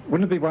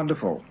 Wouldn't it be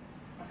wonderful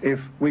if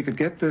we could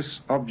get this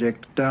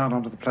object down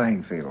onto the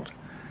playing field?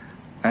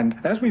 And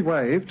as we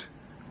waved,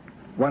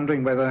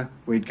 wondering whether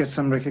we'd get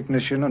some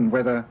recognition and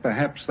whether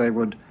perhaps they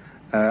would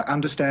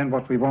understand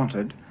what we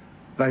wanted,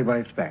 they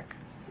waved back.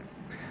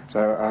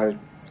 So I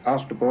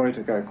asked the boy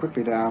to go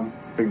quickly down,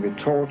 bring me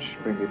torch,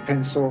 bring me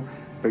pencil,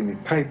 bring me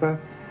paper,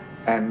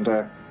 and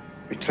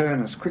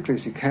return as quickly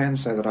as he can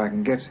so that I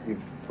can get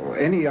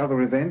any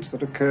other events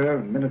that occur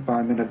and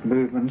minute-by-minute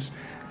movements,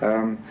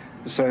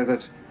 so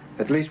that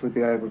at least we'd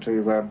be able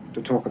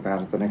to talk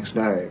about it the next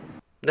day.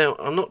 Now,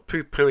 I'm not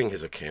poo-pooing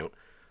his account,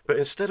 but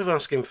instead of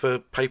asking for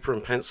paper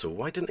and pencil,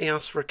 why didn't he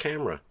ask for a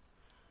camera?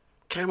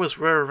 Cameras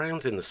were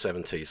around in the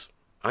 70s.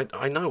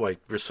 I know, I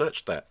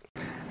researched that.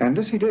 And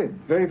this he did,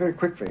 very, very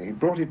quickly. He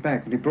brought it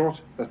back, and he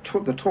brought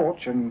the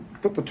torch and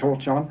put the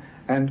torch on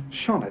and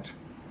shone it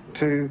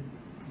to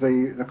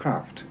the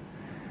craft.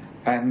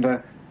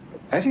 And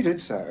as he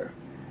did so,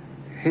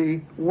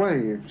 he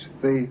waved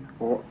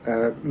or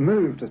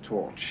moved the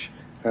torch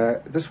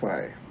this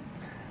way.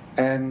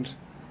 And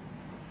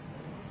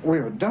we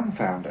were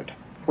dumbfounded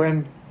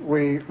when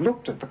we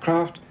looked at the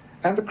craft,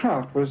 and the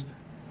craft was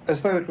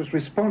as though it was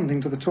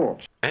responding to the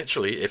torch.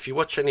 Actually, if you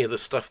watch any of the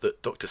stuff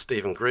that Dr.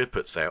 Stephen Greer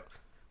puts out,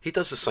 he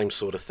does the same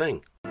sort of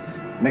thing.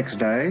 Next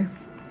day,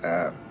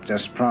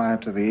 just prior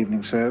to the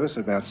evening service,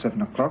 about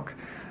 7 o'clock,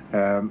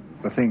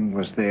 the thing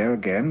was there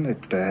again.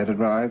 It had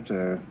arrived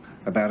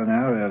about an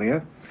hour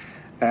earlier,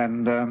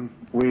 and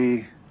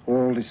we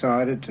all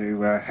decided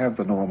to have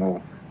the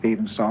normal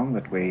evensong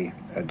that we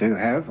do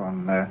have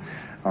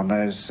on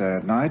those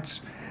nights,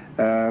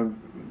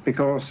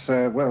 because,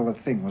 well, the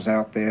thing was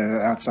out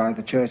there outside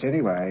the church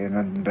anyway,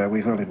 and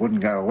we felt it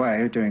wouldn't go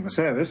away during the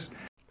service.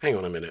 Hang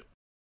on a minute.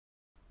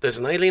 There's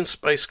an alien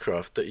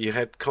spacecraft that you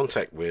had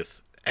contact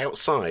with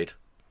outside,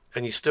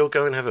 and you still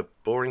go and have a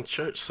boring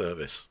church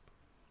service.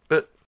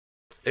 But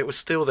it was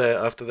still there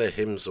after their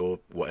hymns or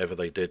whatever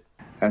they did.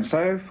 And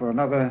so, for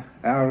another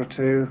hour or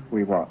two,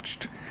 we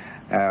watched.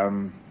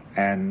 And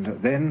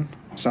then,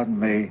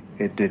 suddenly,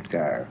 it did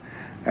go.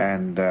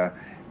 And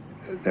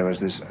there was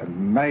this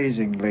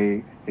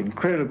amazingly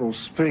incredible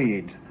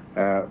speed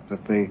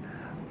that the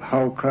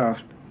whole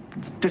craft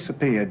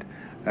disappeared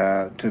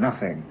to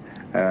nothing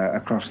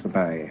across the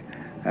bay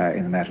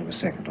in a matter of a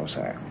second or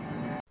so.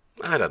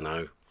 I don't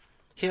know.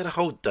 He had a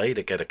whole day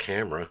to get a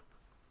camera.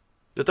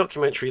 The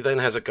documentary then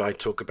has a guy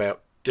talk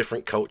about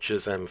different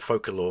cultures and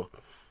folklore,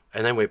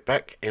 and then we're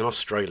back in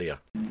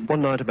Australia.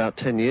 One night about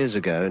 10 years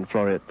ago in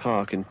Floreat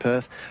Park in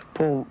Perth,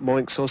 Paul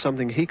Moink saw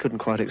something he couldn't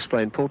quite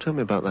explain. Paul, tell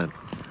me about that.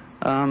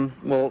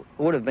 Well,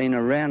 it would have been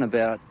around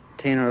about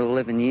 10 or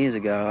 11 years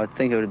ago. I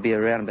think it would be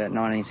around about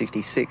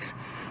 1966.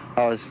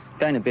 I was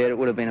going to bed. It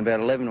would have been about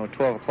 11 or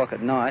 12 o'clock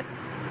at night.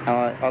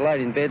 I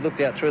laid in bed,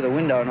 looked out through the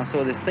window, and I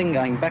saw this thing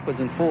going backwards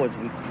and forwards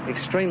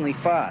extremely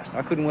fast.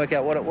 I couldn't work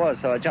out what it was,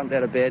 so I jumped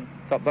out of bed,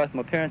 got both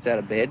my parents out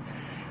of bed,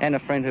 and a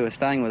friend who was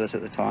staying with us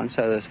at the time.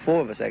 So there's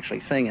 4 of us actually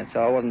seeing it,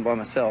 so I wasn't by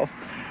myself.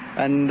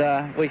 And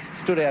we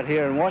stood out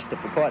here and watched it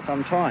for quite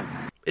some time.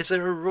 Is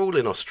there a rule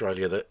in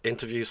Australia that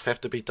interviews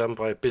have to be done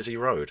by a busy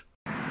road?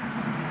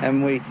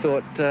 And we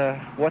thought,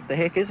 what the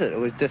heck is it? It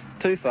was just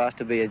too fast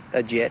to be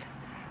a jet.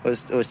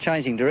 It was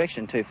changing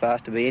direction too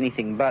fast to be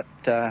anything but,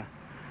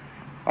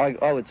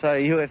 I would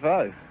say, a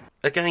UFO.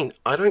 Again,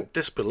 I don't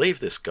disbelieve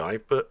this guy,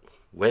 but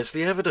where's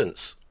the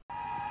evidence?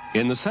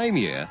 In the same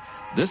year,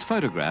 this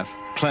photograph,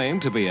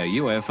 claimed to be a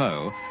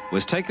UFO,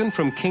 was taken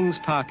from Kings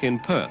Park in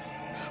Perth,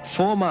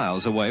 4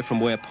 miles away from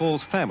where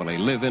Paul's family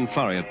live in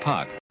Floreat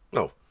Park.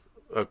 Oh,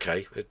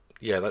 okay.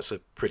 Yeah, that's a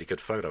pretty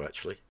good photo,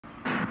 actually.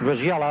 It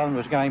was yellow and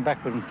was going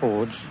backward and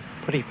forwards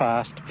pretty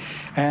fast,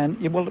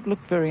 and well, it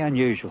looked very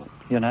unusual,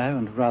 you know,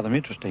 and rather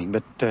interesting,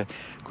 but of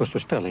course it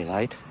was fairly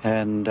late,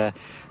 and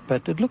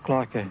but it looked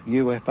like a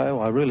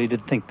UFO. I really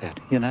did think that,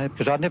 you know,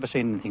 because I'd never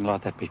seen anything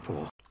like that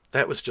before.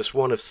 That was just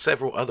one of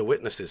several other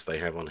witnesses they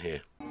have on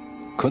here.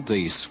 Could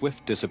the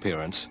swift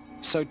disappearance,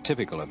 so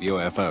typical of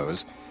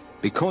UFOs,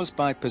 be caused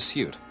by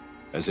pursuit,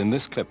 as in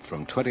this clip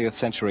from 20th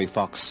Century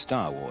Fox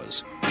Star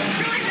Wars?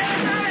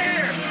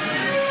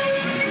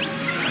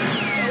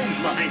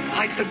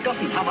 I'd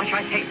forgotten how much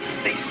I hate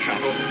space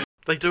travel.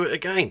 They do it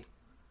again.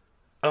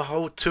 A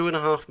whole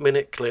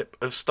 2.5-minute clip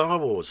of Star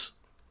Wars.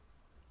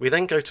 We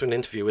then go to an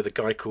interview with a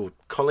guy called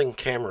Colin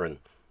Cameron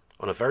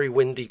on a very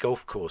windy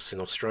golf course in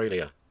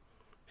Australia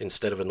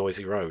instead of a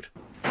noisy road.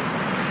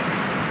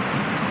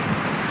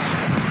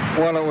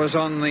 Well, it was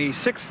on the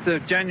 6th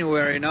of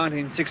January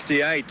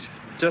 1968,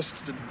 just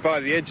by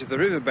the edge of the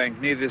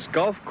riverbank near this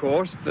golf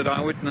course, that I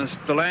witnessed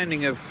the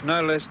landing of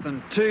no less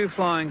than 2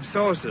 flying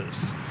saucers.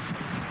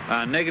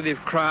 A negative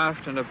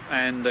craft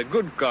and a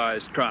good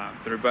guy's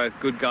craft. There are both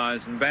good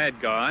guys and bad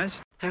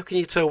guys. How can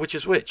you tell which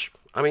is which?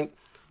 I mean,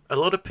 a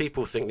lot of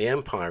people think the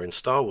Empire in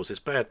Star Wars is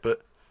bad,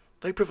 but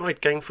they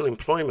provide gainful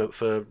employment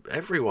for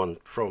everyone,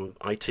 from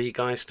IT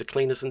guys to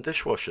cleaners and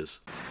dishwashers.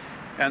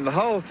 And the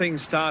whole thing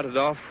started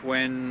off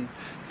when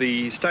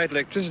the State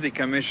Electricity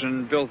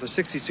Commission built a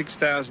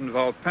 66,000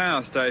 volt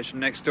power station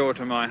next door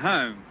to my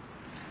home.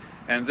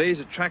 And these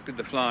attracted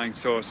the flying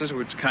saucers,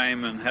 which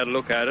came and had a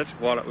look at it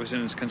while it was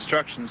in its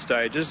construction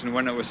stages, and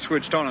when it was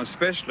switched on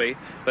especially,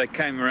 they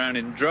came around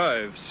in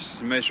droves,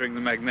 measuring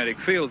the magnetic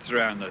fields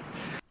around it.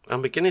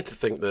 I'm beginning to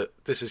think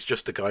that this is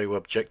just a guy who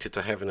objected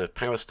to having a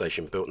power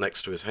station built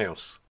next to his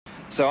house.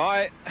 So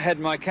I had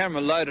my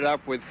camera loaded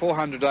up with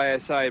 400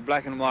 ASA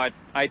black and white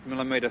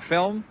 8mm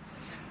film,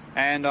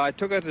 and I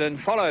took it and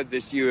followed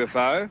this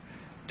UFO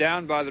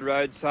down by the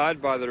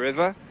roadside, by the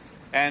river,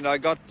 and I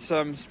got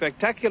some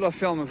spectacular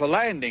film of a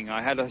landing.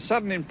 I had a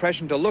sudden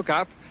impression to look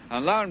up,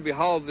 and lo and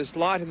behold, this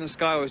light in the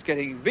sky was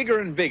getting bigger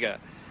and bigger,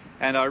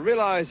 and I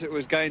realised it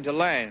was going to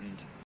land.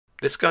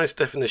 This guy's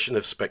definition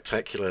of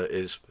spectacular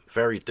is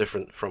very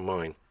different from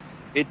mine.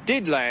 It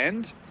did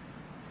land,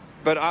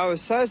 but I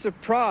was so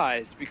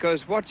surprised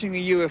because watching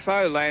a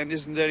UFO land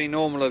isn't any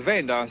normal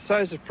event. I was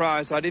so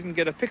surprised I didn't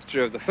get a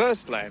picture of the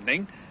first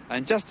landing,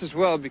 and just as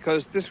well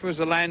because this was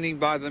a landing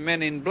by the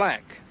men in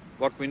black,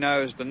 what we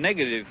know as the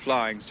negative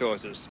flying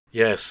saucers.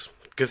 Yes,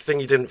 good thing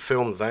you didn't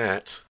film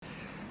that.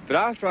 But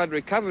after I'd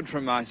recovered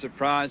from my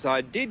surprise,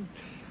 I did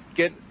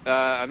get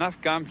enough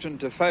gumption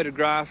to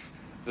photograph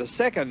the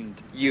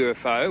second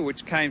UFO,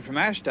 which came from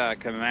Ashtar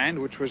Command,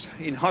 which was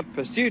in hot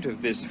pursuit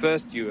of this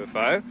first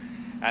UFO,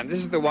 and this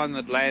is the one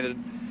that landed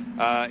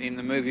in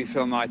the movie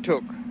film I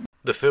took.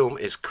 The film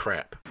is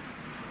crap.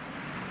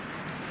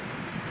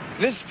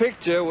 This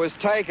picture was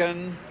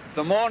taken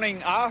the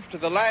morning after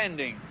the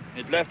landing.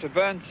 It left a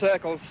burnt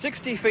circle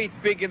 60 feet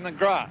big in the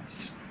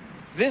grass.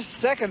 This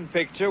second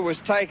picture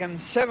was taken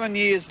 7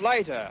 years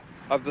later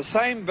of the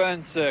same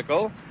burnt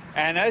circle,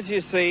 and as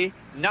you see,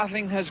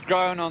 nothing has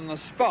grown on the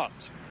spot.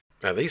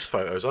 Now these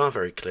photos are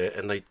very clear,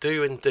 and they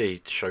do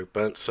indeed show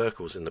burnt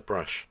circles in the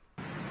brush.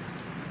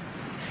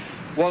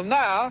 Well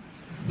now,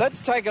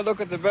 let's take a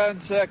look at the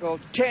burnt circle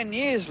 10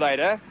 years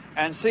later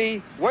and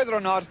see whether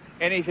or not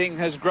anything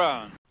has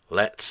grown.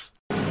 Let's.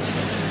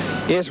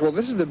 Yes, well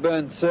this is the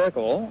burnt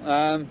circle.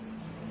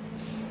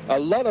 A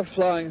lot of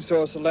flying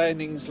saucer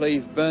landings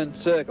leave burnt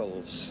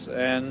circles,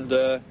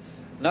 and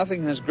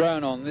nothing has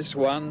grown on this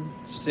one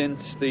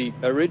since the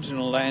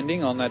original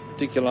landing on that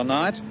particular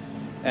night.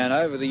 And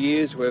over the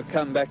years we've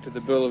come back to the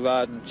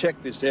boulevard and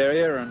checked this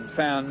area and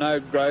found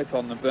no growth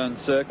on the burnt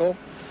circle.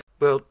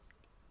 Well,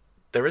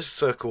 there is a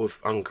circle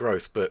of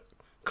ungrowth, but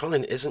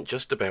Colin isn't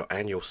just about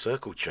annual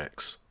circle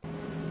checks.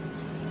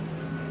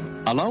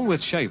 Along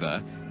with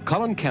Shaver,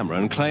 Colin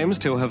Cameron claims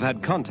to have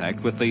had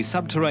contact with the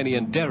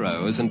subterranean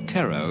Deros and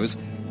Teros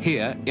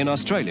here in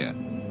Australia.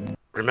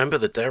 Remember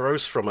the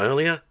Deros from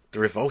earlier? The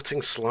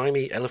revolting,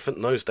 slimy,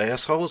 elephant-nosed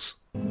assholes?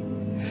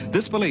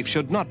 This belief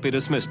should not be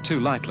dismissed too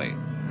lightly.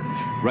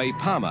 Ray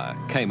Palmer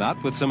came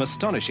up with some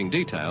astonishing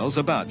details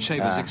about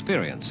Shaver's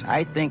experience.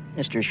 I think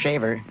Mr.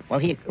 Shaver, well,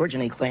 he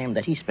originally claimed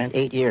that he spent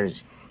 8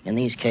 years in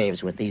these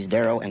caves with these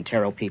Dero and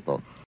Tero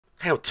people.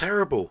 How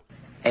terrible!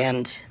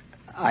 And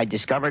I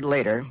discovered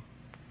later,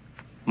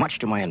 much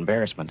to my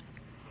embarrassment,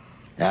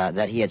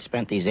 that he had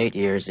spent these 8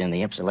 years in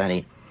the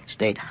Ypsilanti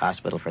State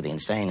Hospital for the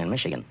Insane in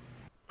Michigan.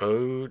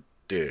 Oh,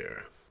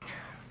 dear.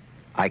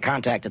 I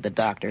contacted the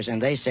doctors, and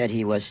they said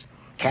he was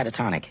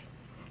catatonic.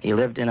 He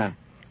lived in a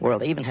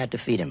world, they even had to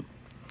feed him,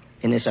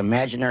 in this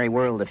imaginary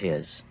world of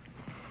his.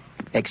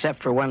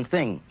 Except for one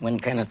thing, when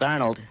Kenneth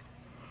Arnold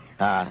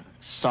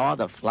saw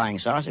the flying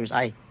saucers,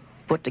 I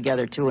put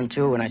together 2 and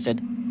 2, and I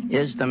said,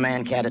 is the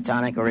man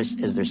catatonic, or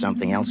is there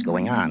something else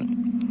going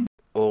on?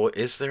 Or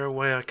is there a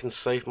way I can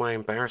save my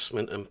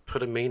embarrassment and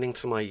put a meaning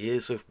to my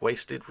years of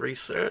wasted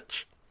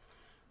research?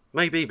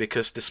 Maybe,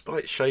 because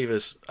despite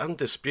Shaver's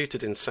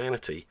undisputed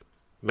insanity,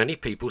 many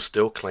people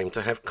still claim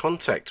to have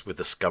contact with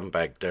the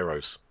scumbag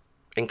Deros,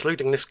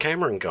 including this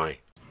Cameron guy.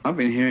 I've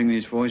been hearing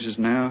these voices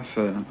now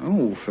for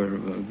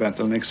about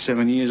the next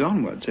 7 years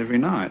onwards, every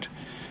night.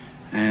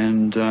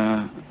 And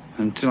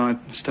until I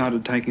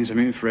started taking some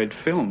infrared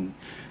film,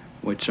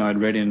 which I'd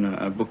read in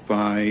a book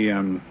by,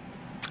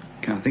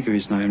 can't think of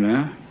his name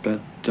now,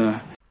 but...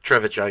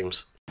 Trevor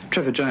James.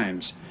 Trevor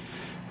James.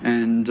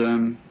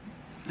 And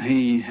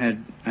he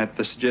had, at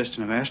the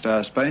suggestion of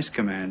Ashtar Space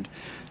Command,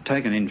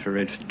 taken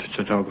infrared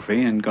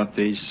photography and got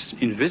these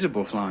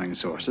invisible flying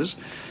saucers.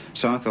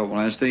 So I thought,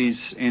 well, as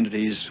these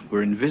entities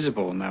were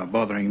invisible and they were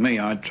bothering me,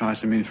 I'd try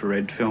some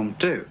infrared film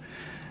too.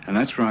 And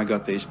that's where I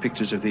got these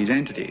pictures of these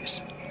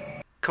entities.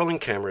 Colin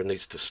Cameron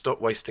needs to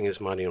stop wasting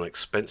his money on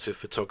expensive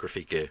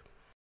photography gear.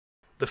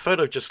 The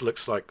photo just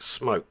looks like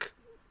smoke,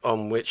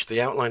 on which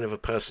the outline of a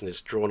person is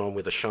drawn on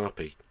with a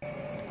Sharpie.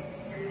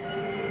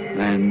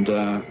 And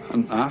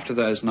after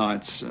those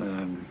nights,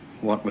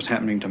 what was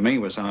happening to me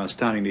was I was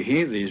starting to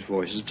hear these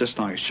voices, just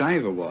like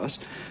Shaver was,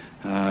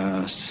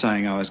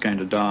 saying I was going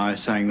to die,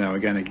 saying they were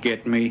going to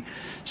get me,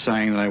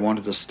 saying they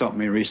wanted to stop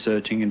me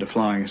researching into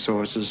flying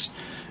saucers,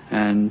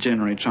 and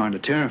generally trying to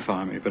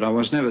terrify me. But I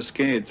was never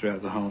scared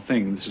throughout the whole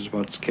thing. This is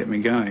what's kept me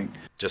going.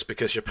 Just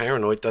because you're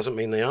paranoid doesn't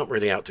mean they aren't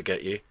really out to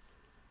get you.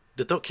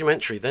 The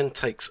documentary then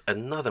takes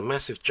another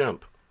massive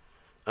jump.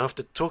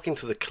 after talking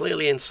to the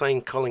clearly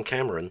insane Colin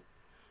Cameron,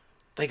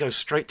 they go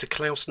straight to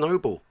Klaus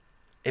Nobel,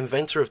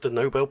 inventor of the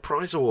Nobel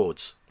Prize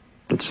Awards.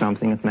 It's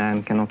something that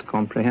man cannot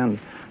comprehend.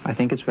 I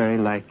think it's very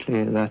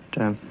likely that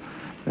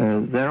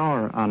there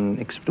are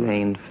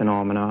unexplained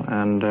phenomena,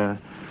 and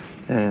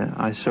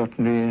I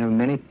certainly have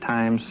many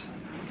times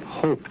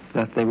hoped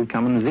that they would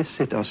come and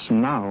visit us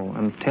now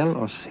and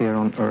tell us here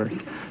on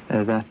Earth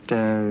that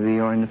we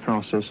are in the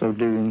process of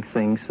doing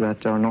things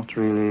that are not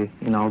really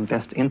in our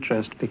best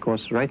interest,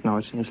 because right now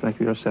it seems like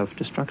we are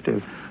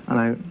self-destructive, and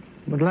I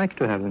would like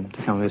to have them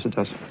to come visit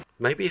us.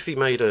 Maybe if he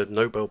made a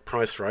Nobel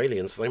Prize for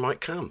aliens, they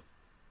might come.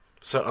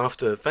 So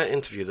after that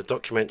interview, the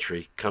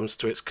documentary comes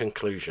to its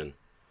conclusion.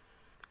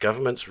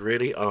 Governments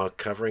really are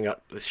covering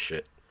up this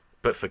shit,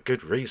 but for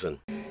good reason.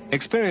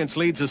 Experience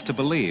leads us to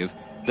believe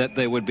that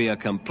there would be a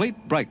complete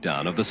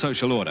breakdown of the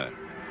social order,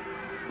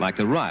 like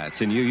the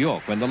riots in New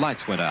York when the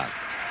lights went out.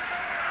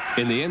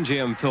 In the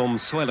MGM film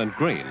Soylent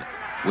Green,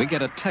 we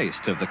get a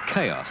taste of the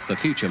chaos the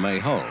future may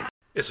hold.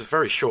 It's a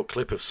very short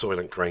clip of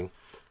Soylent Green.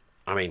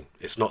 I mean,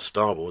 it's not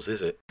Star Wars,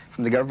 is it?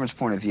 From the government's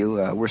point of view,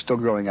 we're still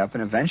growing up,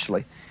 and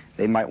eventually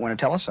they might want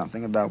to tell us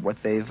something about what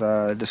they've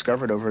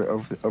discovered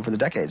over the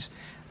decades.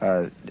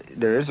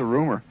 There is a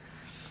rumor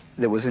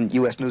that was in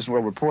U.S. News and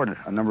World Report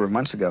a number of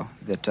months ago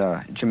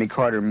that Jimmy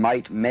Carter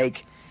might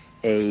make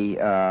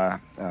some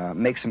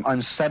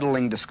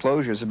unsettling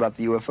disclosures about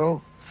the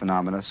UFO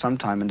phenomena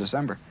sometime in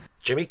December.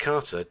 Jimmy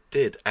Carter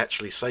did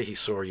actually say he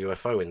saw a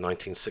UFO in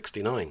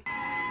 1969.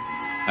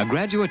 A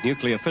graduate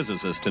nuclear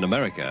physicist in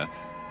America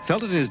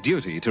felt it his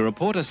duty to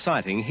report a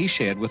sighting he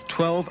shared with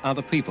 12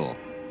 other people.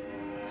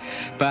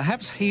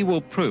 Perhaps he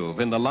will prove,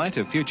 in the light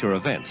of future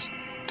events,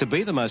 to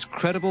be the most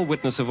credible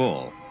witness of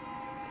all.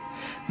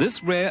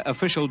 This rare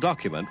official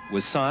document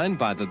was signed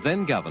by the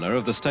then governor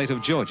of the state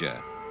of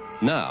Georgia,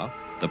 now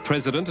the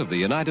President of the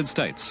United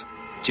States,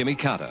 Jimmy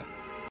Carter.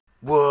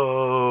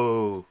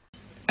 Whoa!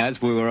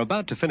 As we were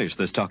about to finish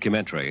this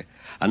documentary,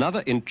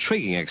 another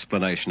intriguing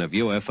explanation of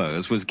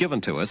UFOs was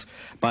given to us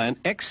by an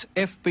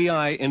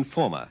ex-FBI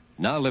informer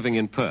now living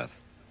in Perth.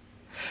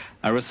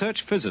 A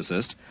research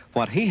physicist,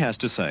 what he has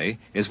to say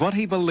is what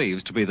he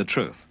believes to be the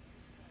truth.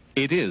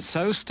 It is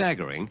so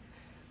staggering,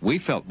 we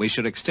felt we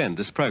should extend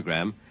this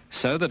program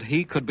so that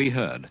he could be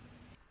heard.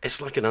 It's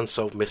like an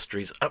Unsolved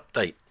Mysteries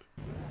update.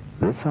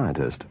 This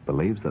scientist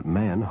believes that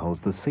man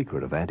holds the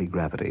secret of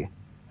anti-gravity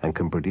and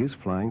can produce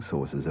flying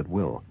saucers at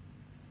will.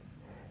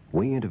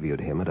 We interviewed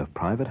him at a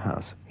private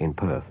house in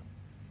Perth.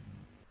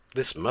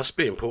 This must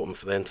be important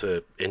for them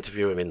to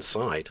interview him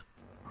inside.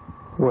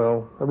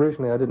 Well,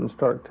 originally I didn't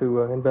start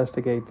to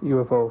investigate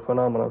UFO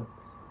phenomena.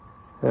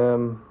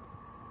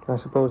 I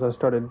suppose I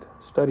started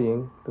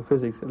studying the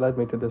physics that led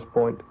me to this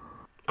point.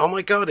 Oh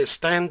my God, it's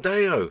Stan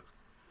Deyo,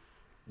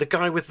 the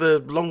guy with the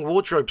long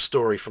wardrobe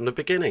story from the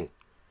beginning.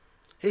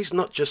 He's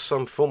not just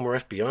some former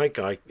FBI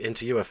guy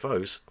into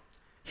UFOs.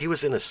 He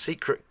was in a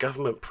secret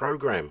government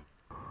program.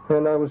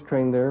 And I was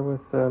trained there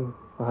with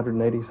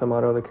 180 some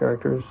odd other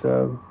characters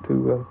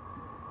to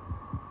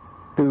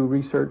do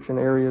research in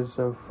areas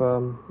of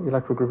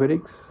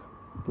electrogravitics.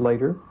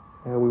 Later,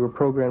 we were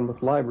programmed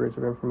with libraries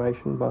of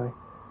information by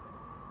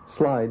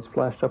slides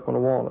flashed up on a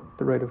wall at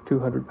the rate of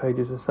 200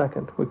 pages a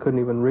second. We couldn't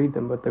even read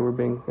them, but they were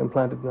being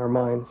implanted in our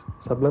minds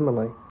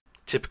subliminally.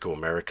 Typical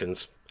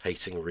Americans,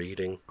 hating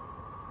reading.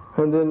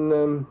 And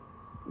then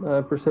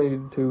I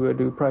proceeded to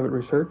do private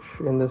research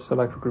in this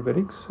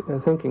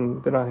electrogravitics,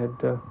 thinking that I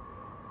had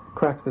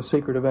cracked the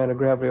secret of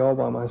anti-gravity all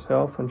by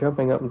myself, and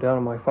jumping up and down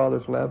in my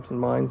father's labs and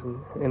mines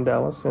in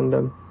Dallas.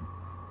 And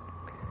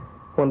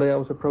one day I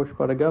was approached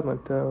by the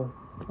government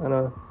and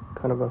a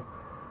kind of an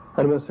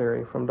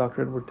emissary from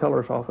Dr. Edward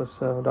Teller's office,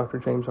 Dr.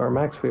 James R.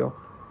 Maxfield.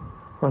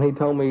 And he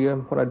told me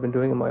what I'd been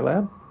doing in my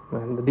lab,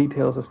 and the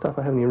details of stuff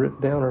I haven't even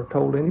written down or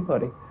told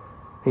anybody.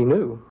 He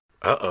knew.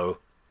 Uh-oh.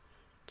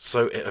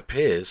 So it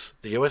appears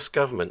the US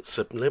government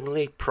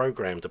subliminally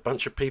programmed a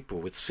bunch of people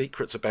with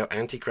secrets about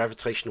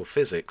anti-gravitational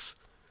physics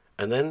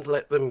and then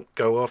let them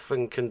go off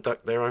and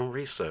conduct their own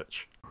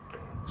research.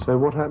 So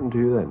what happened to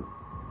you then?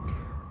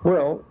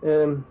 Well,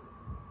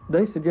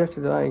 they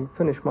suggested that I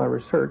finish my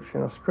research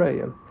in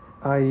Australia.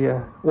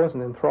 I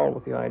wasn't enthralled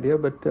with the idea,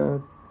 but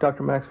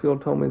Dr.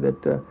 Maxfield told me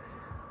that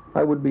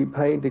I would be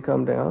paid to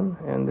come down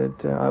and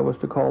that I was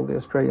to call the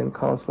Australian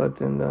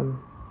consulate in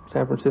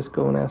San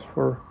Francisco and ask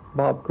for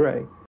Bob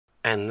Gray.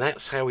 And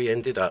that's how he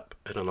ended up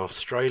at an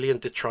Australian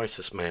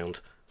detritus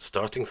mound,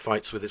 starting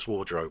fights with his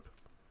wardrobe.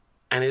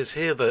 And it's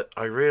here that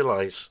I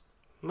realise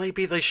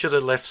maybe they should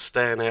have left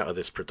Stan out of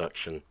this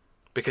production,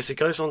 because he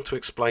goes on to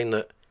explain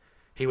that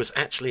he was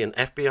actually an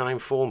FBI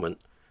informant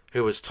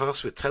who was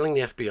tasked with telling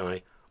the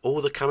FBI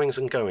all the comings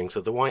and goings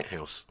of the White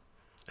House,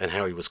 and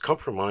how he was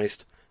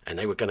compromised and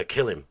they were going to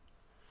kill him.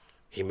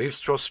 He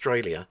moves to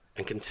Australia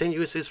and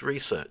continues his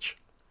research.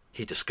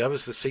 He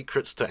discovers the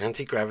secrets to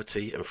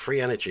anti-gravity and free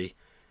energy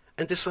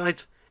and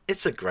decides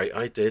it's a great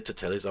idea to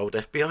tell his old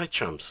FBI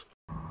chums.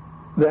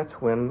 That's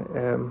when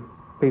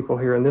people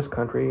here in this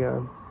country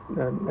at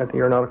the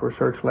Aeronautical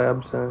Research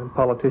Labs,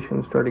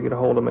 politicians started to get a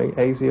hold of me.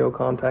 ASIO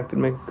contacted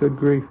me. Good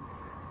grief.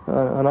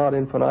 an ad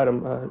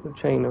infinitum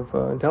chain of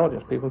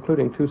intelligence people,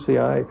 including 2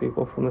 CIA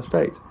people from the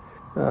States.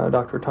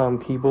 Dr.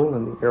 Tom Keeble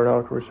in the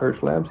Aeronautical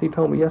Research Labs, he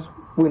told me, yes,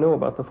 we know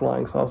about the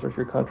flying saucers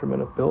your countrymen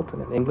have built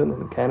in England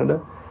and in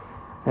Canada.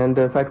 And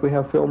in fact, we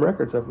have film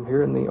records of them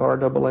here in the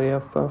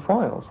RAAF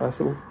files. I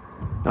said,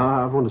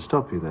 I want to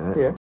stop you there.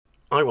 Yeah.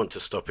 I want to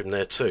stop him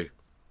there too.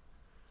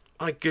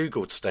 I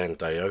googled Stan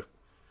Deyo,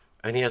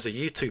 and he has a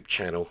YouTube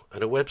channel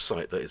and a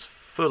website that is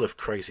full of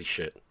crazy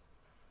shit.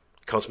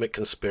 Cosmic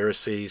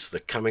conspiracies, the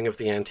coming of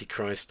the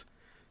Antichrist,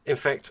 in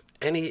fact,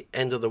 any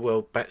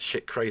end-of-the-world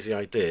batshit crazy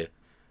idea,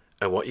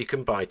 and what you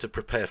can buy to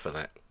prepare for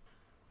that.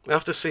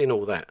 After seeing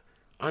all that,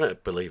 I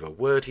don't believe a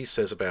word he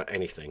says about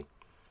anything,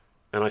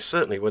 and I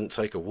certainly wouldn't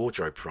take a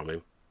wardrobe from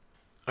him.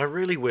 I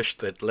really wish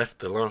they'd left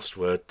the last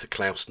word to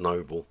Klaus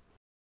Noble.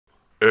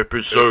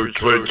 Episode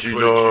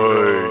 29,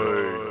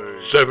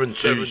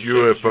 70s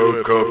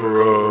UFO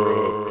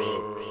cover-ups,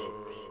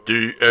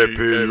 the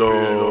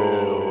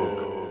epilogue.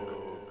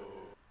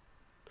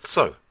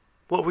 So,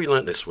 what have we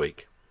learnt this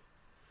week?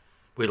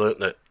 We learnt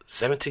that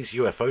 70s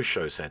UFO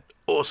shows had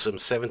awesome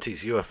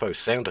 70s UFO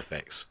sound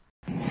effects.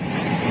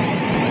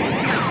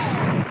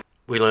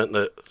 We learnt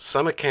that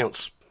some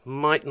accounts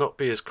might not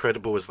be as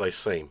credible as they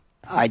seem.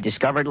 I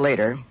discovered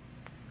later,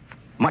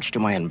 much to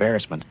my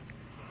embarrassment,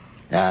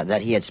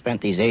 that he had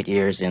spent these 8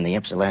 years in the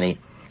Ypsilanti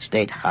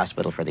State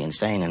Hospital for the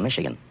Insane in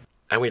Michigan.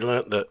 And we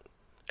learnt that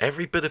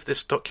every bit of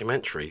this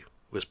documentary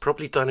was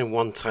probably done in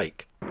one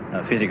take.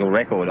 A physical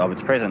record of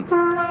its presence.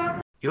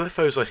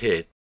 UFOs Are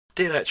Here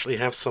did actually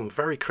have some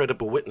very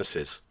credible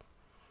witnesses,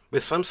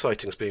 with some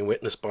sightings being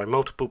witnessed by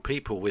multiple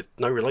people with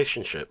no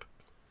relationship.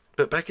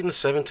 But back in the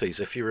 70s,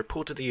 if you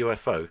reported a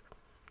UFO,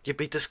 you'd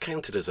be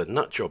discounted as a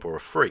nutjob or a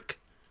freak.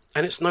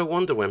 And it's no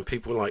wonder when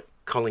people like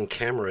Colin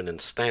Cameron and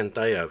Stan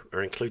Deyo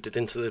are included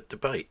into the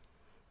debate.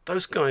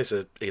 Those guys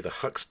are either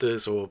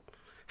hucksters or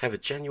have a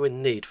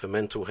genuine need for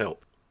mental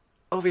help.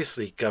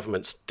 Obviously,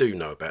 governments do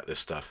know about this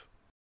stuff.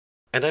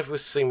 And as we've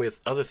seen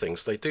with other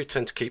things, they do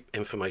tend to keep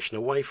information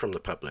away from the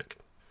public.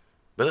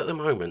 But at the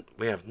moment,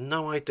 we have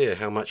no idea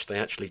how much they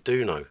actually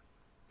do know.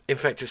 In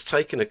fact, it's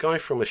taken a guy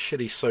from a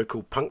shitty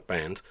so-called punk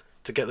band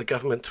to get the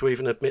government to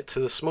even admit to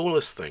the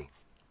smallest thing.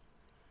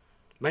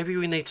 Maybe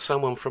we need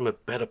someone from a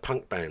better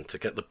punk band to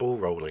get the ball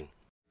rolling.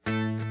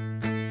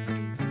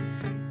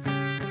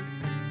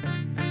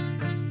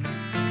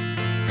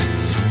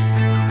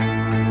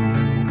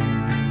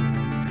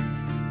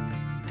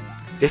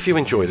 If you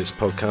enjoy this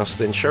podcast,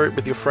 then share it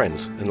with your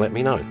friends and let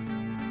me know.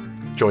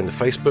 Join the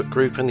Facebook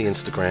group and the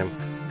Instagram,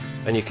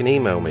 and you can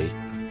email me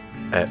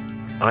at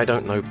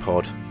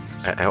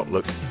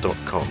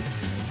idon'tknowpod@outlook.com.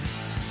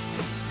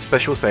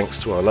 Special thanks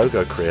to our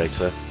logo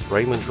creator,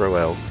 Raymond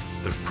Roel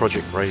of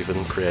Project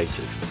Raven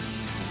Creative.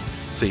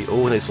 See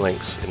all his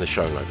links in the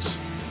show notes.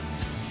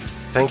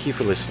 Thank you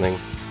for listening,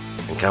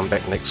 and come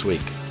back next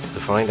week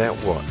to find out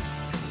what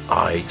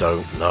I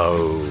don't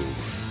know.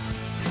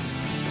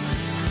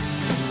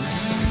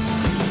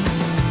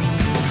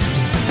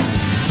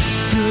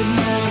 Good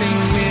morning,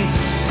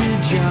 Mr.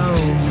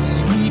 Jones.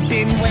 We've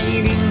been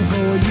waiting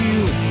for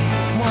you.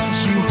 Won't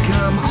you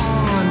come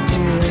on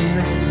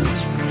in?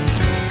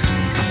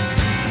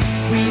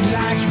 We'd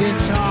like to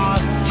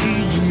talk to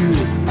you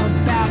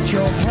about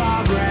your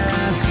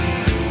progress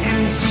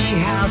and see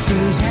how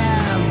things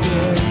have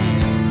been.